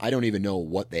horses, I don't even know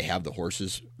what they have the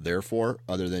horses there for,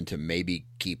 other than to maybe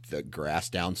keep the grass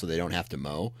down so they don't have to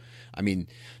mow. I mean,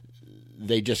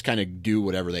 they just kind of do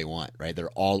whatever they want, right? They're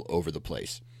all over the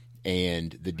place.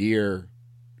 And the deer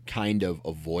kind of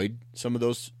avoid some of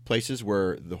those places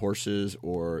where the horses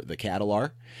or the cattle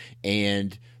are.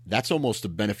 And that's almost a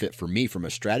benefit for me from a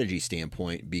strategy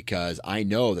standpoint, because I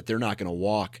know that they're not going to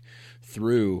walk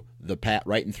through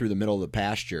right in through the middle of the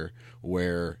pasture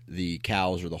where the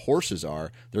cows or the horses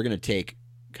are. They're going to take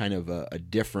kind of a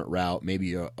different route,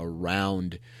 maybe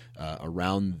around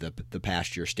the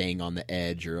pasture, staying on the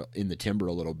edge or in the timber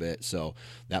a little bit. So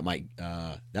that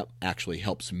that actually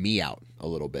helps me out a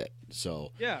little bit.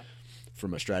 So yeah,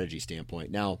 from a strategy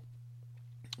standpoint. Now,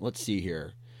 let's see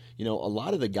here. You know, a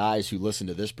lot of the guys who listen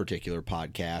to this particular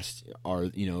podcast are,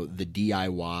 you know, the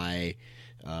DIY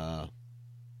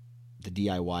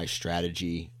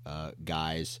strategy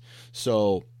guys.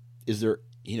 So is there,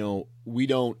 you know, we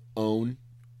don't own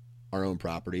our own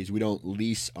properties. We don't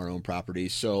lease our own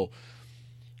properties. So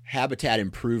habitat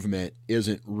improvement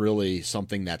isn't really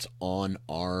something that's on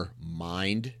our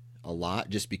mind a lot,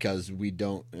 just because we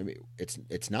don't, I mean,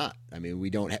 it's not, I mean,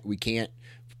 we can't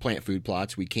plant food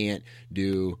plots. We can't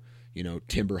do, you know,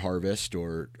 timber harvest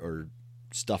or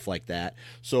stuff like that.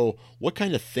 So what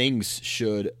kind of things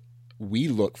should we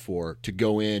look for to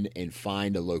go in and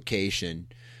find a location,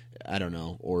 I don't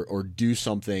know, or do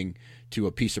something to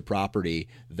a piece of property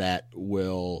that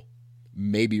will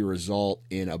maybe result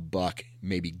in a buck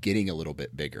maybe getting a little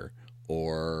bit bigger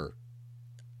or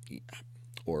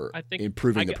I think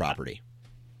improving the property?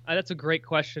 That's a great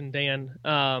question, Dan.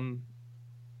 And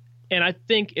I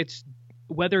think it's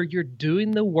whether you're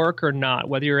doing the work or not,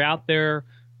 whether you're out there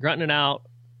grunting it out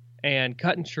and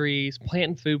cutting trees,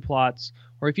 planting food plots,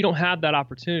 or if you don't have that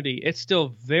opportunity, it's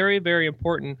still very, very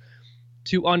important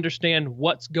to understand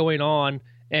what's going on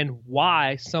and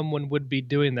why someone would be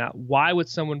doing that. Why would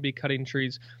someone be cutting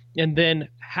trees? And then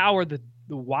how are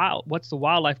what's the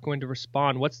wildlife going to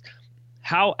respond?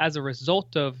 How, as a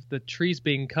result of the trees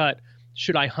being cut,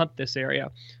 should I hunt this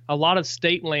area? A lot of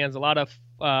state lands, a lot of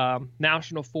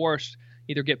national forests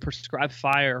either get prescribed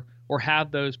fire or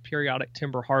have those periodic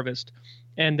timber harvest.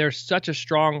 And there's such a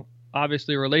strong,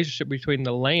 obviously, relationship between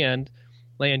the land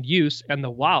use, and the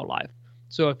wildlife.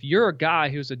 So if you're a guy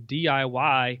who's a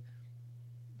DIY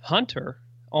hunter,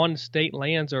 on state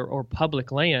lands or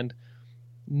public land,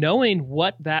 knowing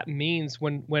what that means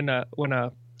when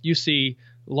you see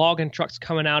logging trucks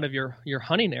coming out of your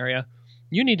hunting area,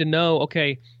 you need to know,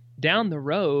 okay, down the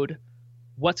road,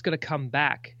 what's going to come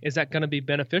back? Is that going to be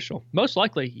beneficial? Most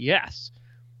likely, yes.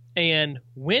 And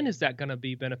when is that going to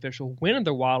be beneficial? When are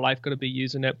the wildlife going to be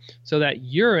using it so that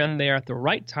you're in there at the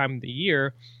right time of the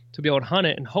year to be able to hunt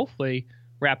it and hopefully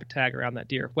wrap a tag around that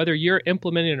deer? Whether you're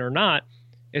implementing it or not,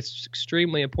 it's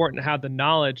extremely important to have the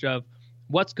knowledge of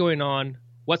what's going on,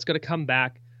 what's going to come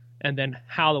back, and then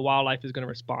how the wildlife is going to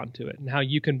respond to it and how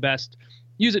you can best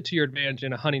use it to your advantage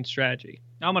in a hunting strategy.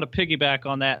 I'm going to piggyback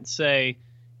on that and say,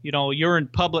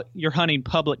 you're hunting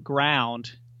public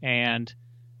ground, and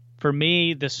for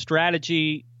me, the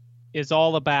strategy is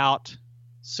all about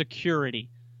security.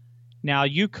 Now,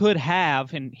 you could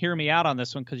have, and hear me out on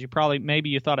this one, because maybe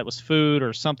you thought it was food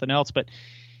or something else, but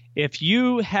if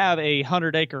you have a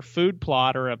 100-acre food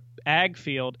plot or a ag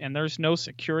field and there's no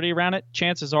security around it,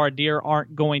 chances are deer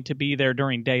aren't going to be there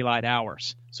during daylight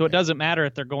hours. So it doesn't matter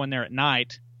if they're going there at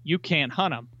night. You can't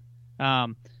hunt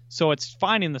them. So it's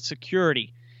finding the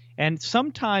security. And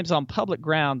sometimes on public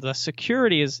ground, the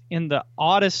security is in the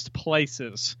oddest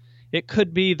places. It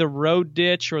could be the road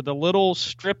ditch or the little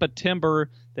strip of timber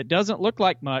that doesn't look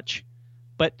like much.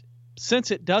 But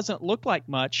since it doesn't look like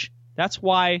much, that's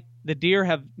why the deer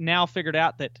have now figured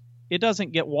out that it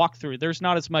doesn't get walked through. There's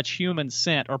not as much human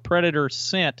scent or predator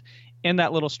scent in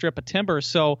that little strip of timber.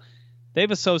 So they've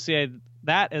associated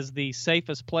that as the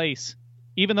safest place,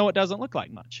 even though it doesn't look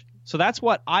like much. So that's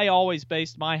what I always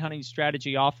based my hunting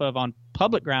strategy off of on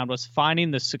public ground, was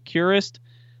finding the securest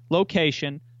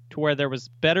location to where there was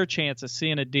better chance of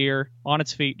seeing a deer on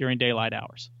its feet during daylight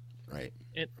hours. Right.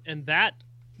 And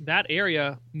that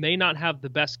area may not have the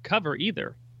best cover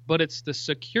either, but it's the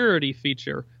security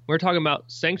feature. We're talking about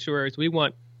sanctuaries. We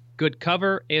want good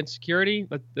cover and security,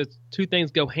 but the two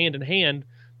things go hand in hand.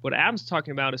 What Adam's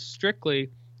talking about is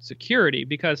strictly security,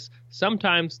 because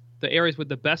sometimes the areas with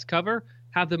the best cover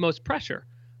have the most pressure,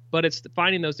 but it's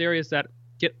finding those areas that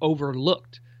get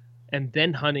overlooked and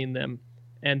then hunting them.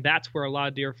 And that's where a lot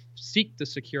of deer seek the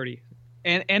security.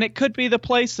 And it could be the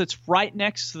place that's right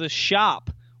next to the shop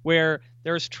where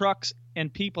there's trucks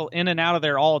and people in and out of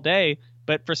there all day.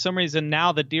 But for some reason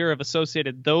now the deer have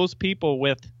associated those people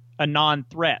with a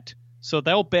non-threat. So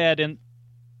they'll bed in.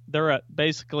 They're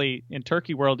basically, in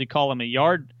turkey world, you call them a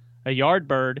yard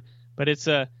bird, but it's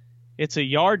a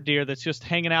yard deer that's just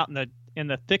hanging out in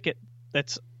the thicket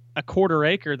that's a quarter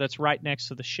acre that's right next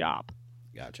to the shop.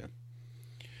 Gotcha.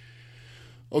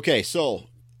 Okay, so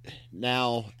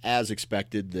now, as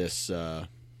expected, this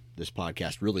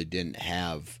podcast really didn't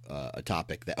have a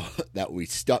topic that we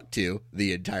stuck to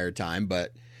the entire time,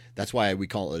 but that's why we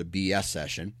call it a BS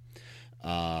session.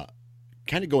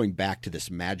 Kind of going back to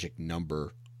this magic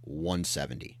number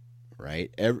 170, right?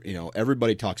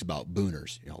 Everybody talks about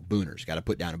booners. Booners, got to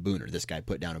put down a booner. This guy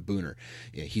put down a booner.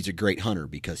 Yeah, he's a great hunter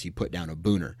because he put down a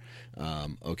booner.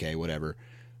 Okay, whatever.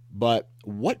 But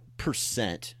what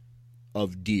percent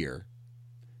of deer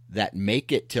that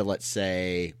make it to, let's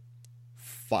say,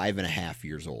 5.5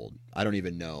 years old? I don't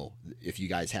even know if you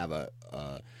guys have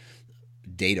a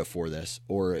data for this,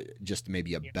 or just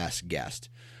maybe a best guess.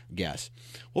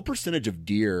 What percentage of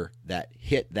deer that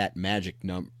hit that magic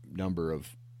number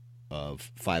of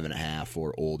 5.5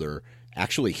 or older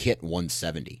actually hit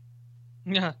 170?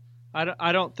 Yeah,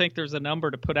 I don't think there's a number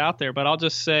to put out there, but I'll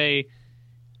just say,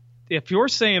 if you're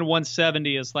saying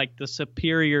 170 is like the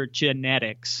superior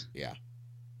genetics, yeah,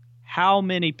 how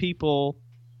many people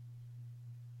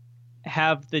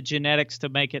have the genetics to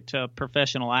make it to a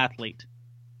professional athlete?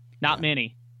 Not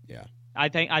many. Yeah, I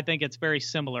think it's very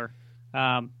similar.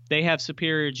 They have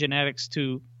superior genetics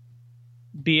to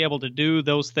be able to do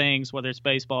those things, whether it's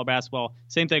baseball or basketball.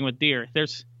 Same thing with deer.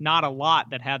 There's not a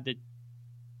lot that have they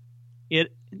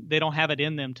don't have it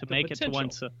in them to make it to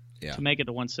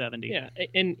 170. Yeah,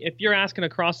 and if you're asking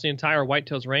across the entire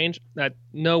whitetails range, that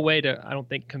no way to, I don't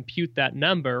think, compute that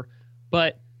number,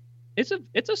 but it's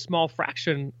a small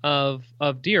fraction of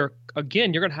deer.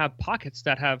 Again, you're going to have pockets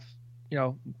that have,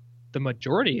 the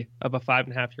majority of a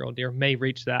 5.5-year-old deer may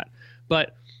reach that,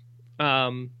 but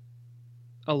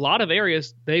a lot of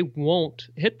areas they won't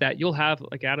hit that. You'll have,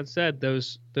 like Adam said,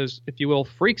 those if you will,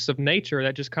 freaks of nature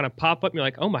that just kind of pop up and you're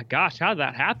like, oh my gosh, how did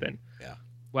that happen? Yeah.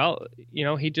 Well,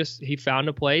 he found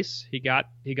a place, he got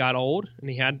old and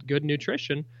he had good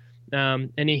nutrition,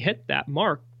 and he hit that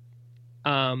mark.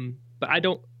 But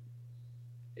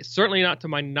certainly not to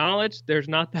my knowledge, there's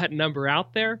not that number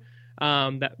out there,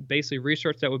 that basically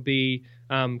research that would be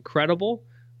credible.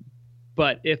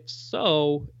 But if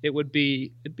so, it'd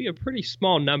be a pretty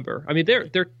small number. I mean,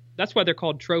 that's why they're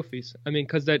called trophies. I mean,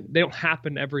 because they don't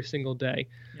happen every single day.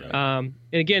 Right. And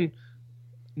again,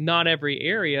 not every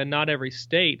area, not every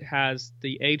state has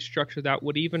the age structure that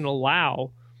would even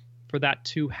allow for that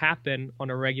to happen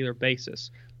on a regular basis.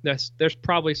 There's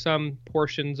probably some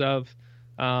portions of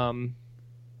some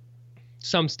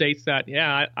states that,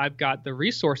 I've got the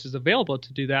resources available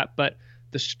to do that, but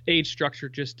the age structure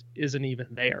just isn't even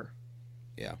there.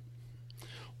 Yeah.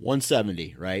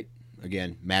 170, right?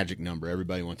 Again, magic number.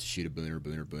 Everybody wants to shoot a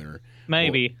booner.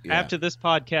 Maybe. Well, yeah. After this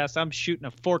podcast, I'm shooting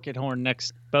a forked horn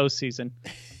next bow season.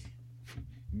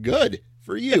 Good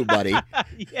for you, buddy.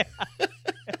 Yeah.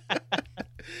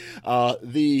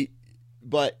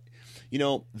 But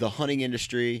the hunting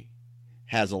industry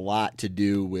has a lot to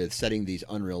do with setting these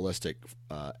unrealistic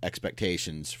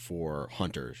expectations for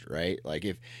hunters, right? Like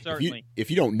if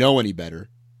you don't know any better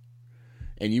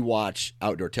and you watch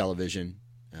outdoor television,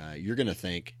 you're going to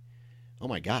think, oh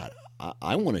my God,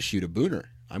 I want to shoot a booner.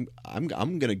 I'm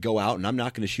going to go out and I'm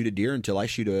not going to shoot a deer until I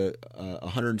shoot a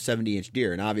 170-inch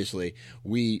deer. And obviously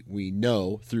we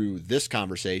know through this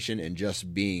conversation and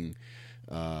just being,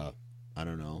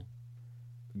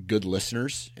 good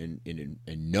listeners and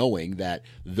knowing that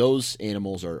those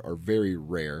animals are very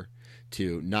rare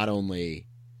to not only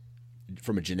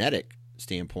from a genetic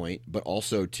standpoint, but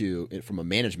also from a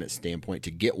management standpoint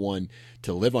to get one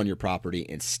to live on your property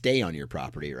and stay on your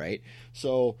property, right?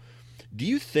 So do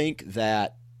you think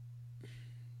that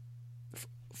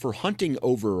for hunting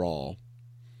overall,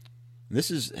 this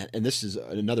is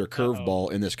another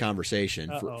curveball in this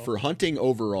conversation, for hunting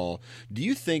overall, do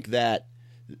you think that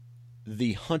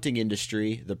the hunting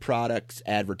industry, the products,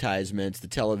 advertisements, the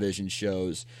television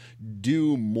shows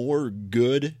do more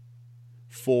good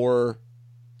for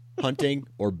hunting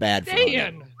or bad for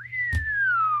hunting?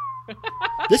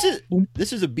 This is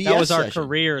a BS That was our session.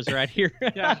 careers right here.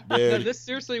 Yeah, Dude. no, this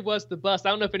seriously was the bus. I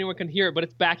don't know if anyone can hear it, but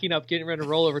it's backing up, getting ready to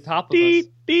roll over top of us.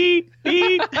 Beep, beep,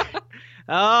 beep.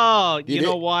 Oh, you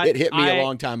know what? It hit me a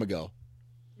long time ago.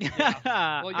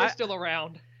 Well, you're still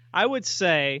around. I would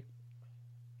say,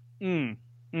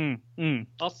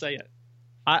 I'll say it.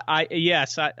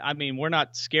 Yes. I mean, we're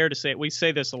not scared to say it. We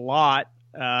say this a lot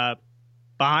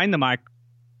behind the mic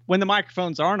when the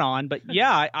microphones aren't on. But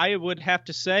yeah, I would have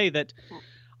to say that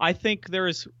I think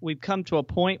we've come to a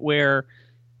point where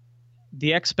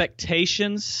the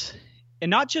expectations, and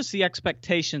not just the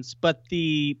expectations, but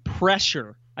the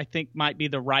pressure, I think might be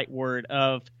the right word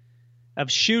of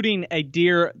shooting a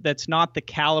deer that's not the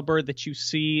caliber that you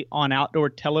see on outdoor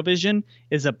television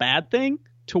is a bad thing,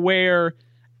 to where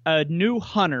a new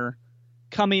hunter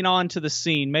coming onto the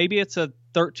scene, maybe it's a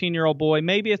 13-year-old boy,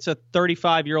 maybe it's a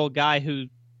 35-year-old guy who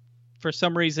for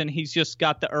some reason he's just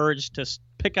got the urge to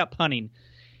pick up hunting.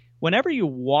 Whenever you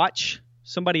watch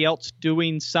somebody else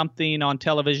doing something on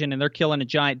television and they're killing a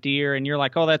giant deer and you're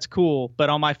like, oh, that's cool, but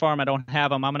on my farm I don't have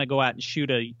them, I'm going to go out and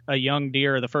shoot a young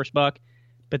deer or the first buck.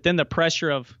 But then the pressure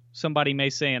of somebody may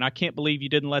saying, I can't believe you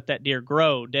didn't let that deer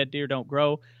grow. Dead deer don't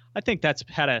grow. I think that's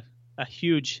had a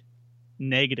huge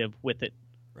negative with it.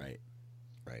 Right.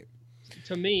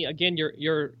 To me, again,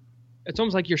 it's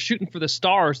almost like you're shooting for the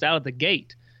stars out of the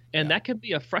gate, and that can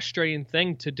be a frustrating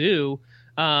thing to do.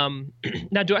 Now,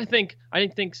 I think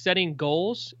setting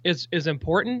goals is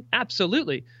important?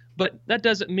 Absolutely. But that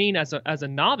doesn't mean as a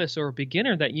novice or a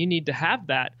beginner that you need to have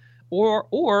that,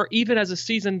 or even as a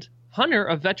seasoned hunter,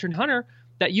 a veteran hunter,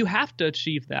 that you have to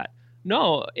achieve that.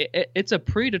 No, it's a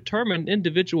predetermined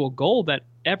individual goal that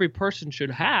every person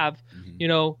should have.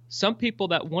 Mm-hmm. Some people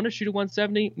that want to shoot a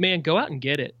 170, man, go out and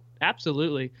get it.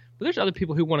 Absolutely. But there's other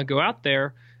people who want to go out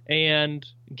there and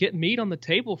get meat on the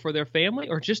table for their family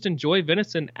or just enjoy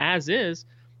venison as is.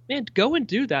 Man, go and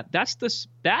do that. That's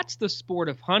the sport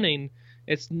of hunting.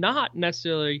 It's not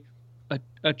necessarily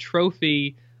a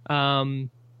trophy.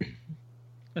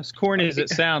 As corny as it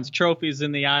sounds, trophies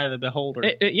in the eye of the beholder.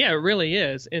 It really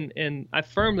is, and I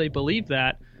firmly believe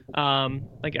that.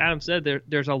 Like Adam said,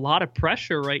 there's a lot of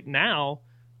pressure right now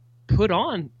put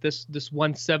on this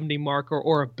 170 mark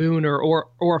or a booner or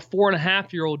a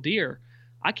 4.5-year-old deer.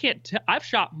 I've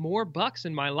shot more bucks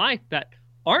in my life that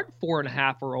aren't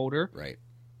 4.5 or older. Right.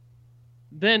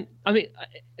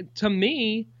 To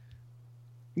me,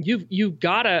 you've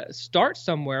got to start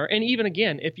somewhere. And even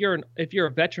again, if you're a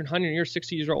veteran hunter and you're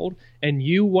 60 years old and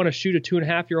you want to shoot a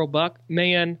 2.5-year-old buck,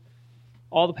 man,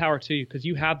 all the power to you, because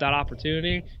you have that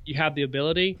opportunity, you have the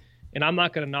ability, and I'm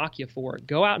not going to knock you for it.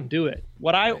 Go out and do it.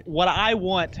 What I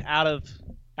want out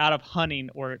of hunting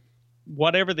or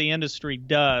whatever the industry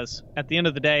does, at the end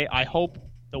of the day, I hope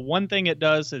the one thing it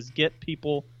does is get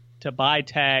people to buy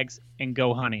tags and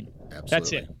go hunting. Absolutely.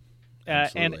 That's it.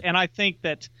 Absolutely. And I think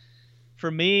that for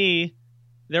me,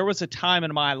 there was a time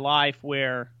in my life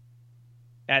where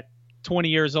at 20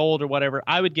 years old or whatever,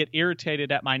 I would get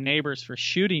irritated at my neighbors for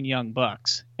shooting young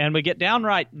bucks and would get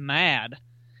downright mad.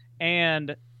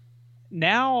 And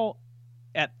now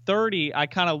at 30, I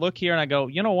kind of look here and I go,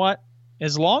 you know what?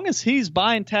 As long as he's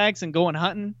buying tags and going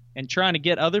hunting and trying to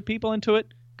get other people into it,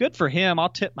 good for him. I'll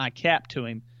tip my cap to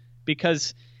him.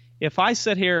 Because if I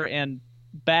sit here and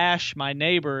bash my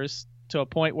neighbors to a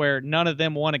point where none of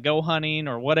them want to go hunting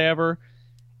or whatever,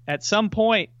 at some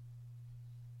point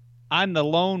I'm the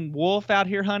lone wolf out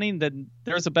here hunting, then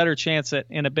there's a better chance that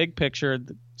in a big picture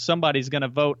somebody's going to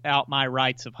vote out my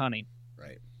rights of hunting.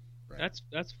 Right. That's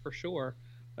for sure.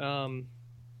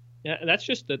 Yeah, that's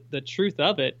just the truth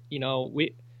of it. You know,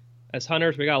 we as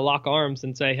hunters, we got to lock arms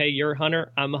and say, hey, you're a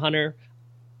hunter, I'm a hunter.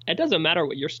 It doesn't matter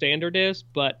what your standard is,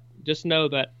 but just know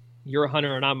that you're a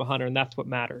hunter and I'm a hunter, and that's what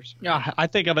matters. Yeah, I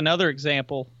think of another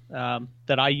example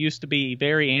that I used to be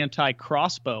very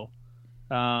anti-crossbow.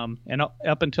 And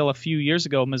up until a few years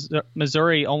ago,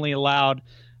 Missouri only allowed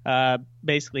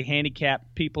basically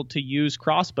handicapped people to use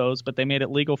crossbows, but they made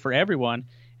it legal for everyone.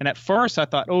 And at first I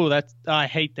thought, I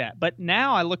hate that. But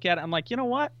now I look at it, I'm like, you know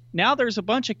what? Now there's a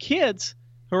bunch of kids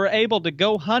who are able to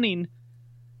go hunting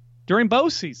during bow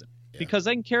season because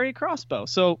they can carry a crossbow.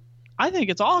 So I think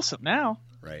it's awesome now.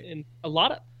 Right. And a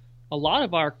lot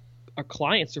of our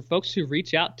clients or folks who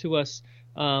reach out to us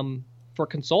for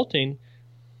consulting,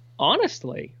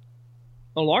 honestly,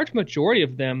 a large majority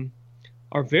of them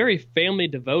are very family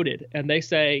devoted, and they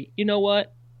say, you know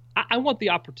what, I want the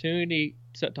opportunity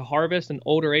to harvest an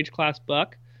older age class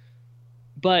buck,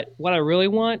 but what I really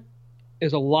want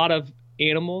is a lot of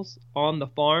animals on the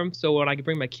farm. So when I can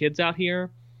bring my kids out here,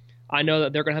 I know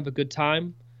that they're going to have a good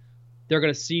time. They're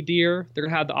going to see deer. They're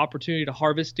going to have the opportunity to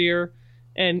harvest deer.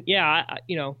 And yeah,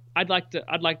 I'd like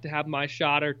to have my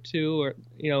shot or two, or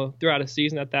throughout a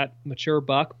season at that mature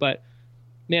buck. But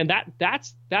man,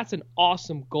 that's an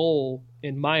awesome goal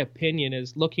in my opinion,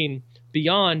 is looking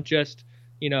beyond just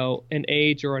an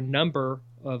age or a number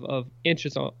of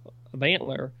inches of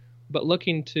antler, but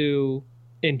looking to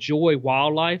enjoy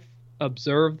wildlife,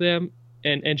 observe them,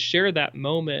 and share that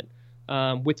moment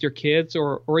with your kids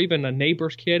or even a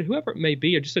neighbor's kid, whoever it may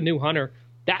be, or just a new hunter.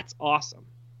 That's awesome.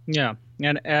 Yeah,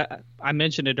 and I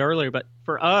mentioned it earlier, but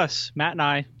for us, Matt and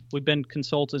I, we've been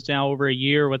consultants now over a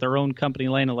year with our own company,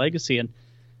 Land of Legacy, and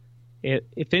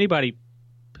if anybody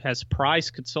has price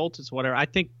consultants, whatever, I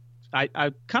think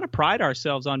I kind of pride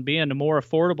ourselves on being the more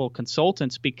affordable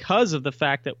consultants because of the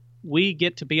fact that we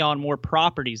get to be on more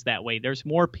properties that way. There's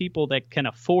more people that can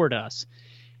afford us,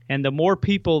 and the more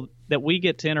people that we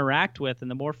get to interact with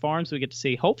and the more farms we get to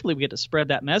see, hopefully we get to spread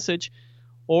that message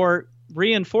or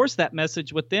reinforce that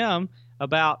message with them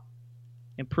about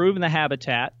improving the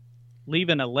habitat,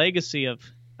 leaving a legacy of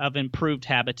improved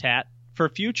habitat for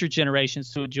future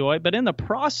generations to enjoy. But in the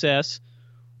process,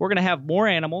 we're going to have more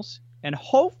animals, and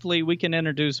hopefully we can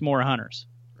introduce more hunters.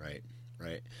 Right.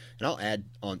 And I'll add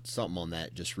on something on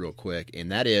that just real quick,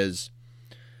 and that is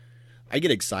I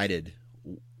get excited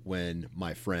when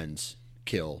my friends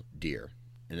kill deer,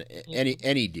 and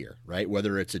any deer, right?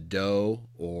 Whether it's a doe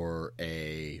or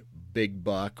a big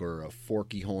buck or a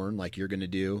forky horn like you're going to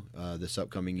do this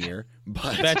upcoming year.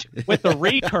 But with a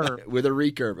recurve. With a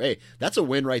recurve. Hey, that's a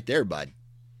win right there, bud.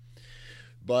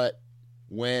 But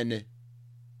when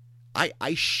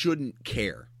I shouldn't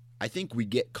care. I think we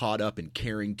get caught up in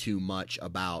caring too much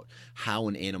about how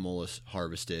an animal is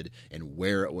harvested and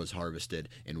where it was harvested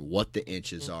and what the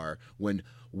inches are, when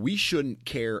we shouldn't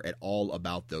care at all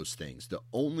about those things. The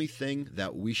only thing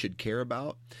that we should care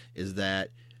about is that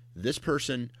this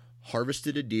person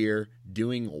harvested a deer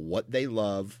doing what they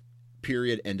love,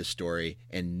 period, end of story,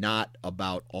 and not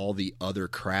about all the other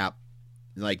crap.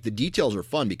 Like, the details are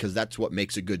fun because that's what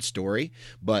makes a good story,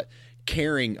 but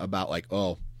caring about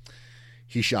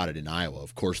he shot it in Iowa,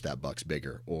 of course that buck's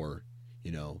bigger, or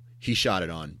he shot it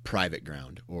on private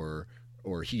ground, or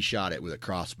he shot it with a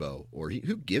crossbow, or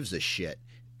who gives a shit?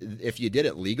 If you did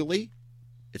it legally,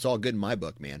 it's all good in my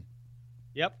book, man.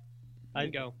 Yep.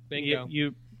 Bingo.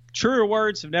 You truer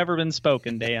words have never been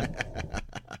spoken, Dan.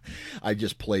 I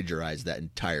just plagiarized that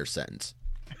entire sentence.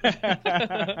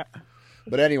 But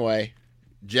anyway,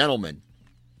 gentlemen,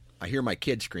 I hear my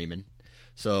kid screaming.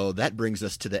 So that brings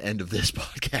us to the end of this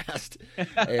podcast.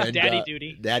 And,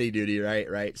 Daddy duty,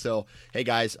 right. So, hey,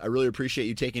 guys, I really appreciate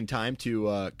you taking time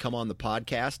to come on the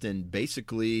podcast. And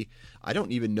basically, I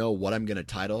don't even know what I'm going to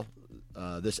title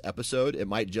this episode. It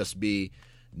might just be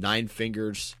 9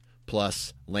 Fingers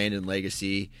plus Land and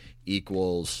Legacy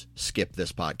equals skip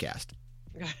this podcast.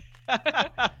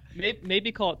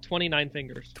 Maybe call it 29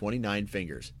 fingers. 29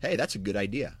 fingers. Hey, that's a good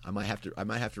idea. I might have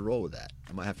to roll with that.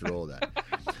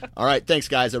 All right, thanks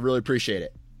guys. I really appreciate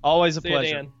it. Always a See you,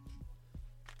 pleasure. Dan.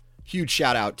 Huge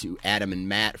shout out to Adam and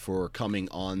Matt for coming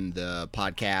on the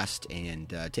podcast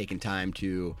and taking time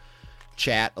to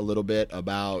chat a little bit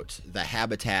about the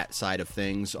habitat side of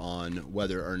things on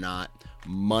whether or not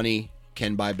money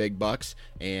can buy big bucks.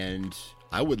 And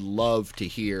I would love to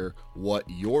hear what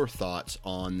your thoughts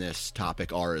on this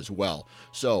topic are as well.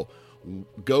 So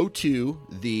go to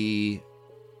the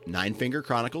Nine Finger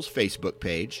Chronicles Facebook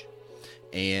page,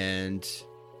 and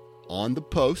on the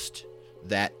post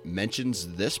that mentions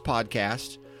this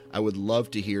podcast, I would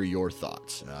love to hear your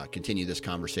thoughts. Continue this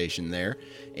conversation there.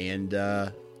 And,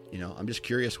 I'm just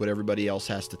curious what everybody else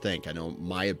has to think. I know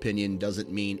my opinion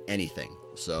doesn't mean anything.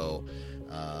 So,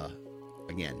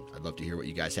 again, I'd love to hear what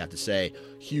you guys have to say.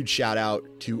 Huge shout out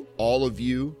to all of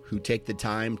you who take the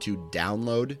time to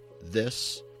download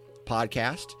this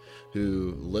podcast,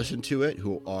 who listen to it,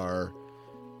 who are,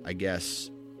 I guess,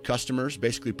 customers,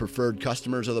 basically preferred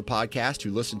customers of the podcast,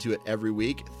 who listen to it every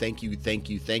week. Thank you.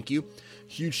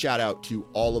 Huge shout out to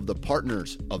all of the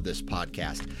partners of this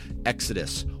podcast: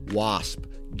 Exodus, Wasp,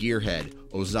 Gearhead,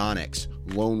 Ozonics,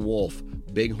 Lone Wolf,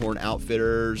 Bighorn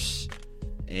Outfitters,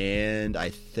 and I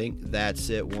think that's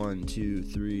it. 1, 2,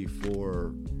 3,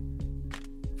 4,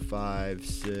 5,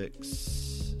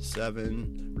 6,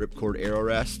 7. Ripcord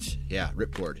AeroRest. Yeah,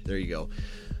 Ripcord. There you go.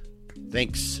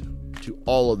 Thanks to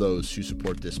all of those who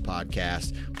support this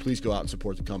podcast. Please go out and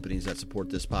support the companies that support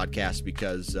this podcast,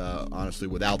 because honestly,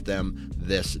 without them,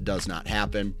 this does not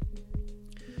happen.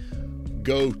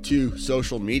 Go to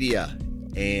social media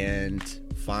and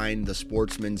find the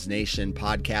Sportsman's Nation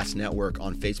Podcast Network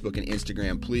on Facebook and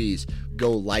Instagram. Please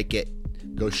go like it,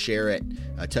 go share it,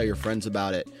 tell your friends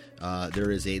about it.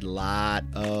 There is a lot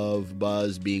of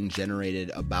buzz being generated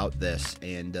about this,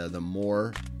 and the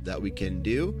more that we can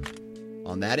do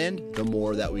on that end, the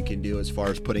more that we can do as far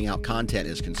as putting out content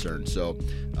is concerned. So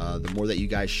the more that you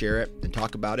guys share it and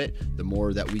talk about it, the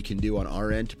more that we can do on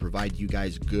our end to provide you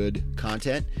guys good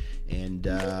content. And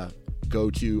go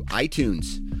to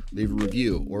iTunes, leave a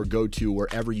review, or go to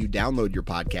wherever you download your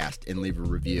podcast and leave a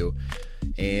review.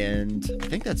 And I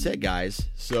think that's it, guys.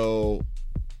 So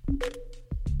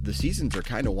the seasons are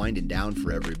kind of winding down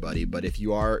for everybody, but if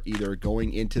you are either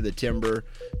going into the timber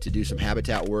to do some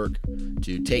habitat work,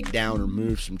 to take down or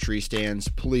move some tree stands,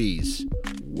 please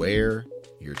wear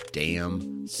your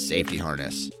damn safety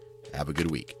harness. Have a good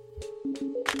week.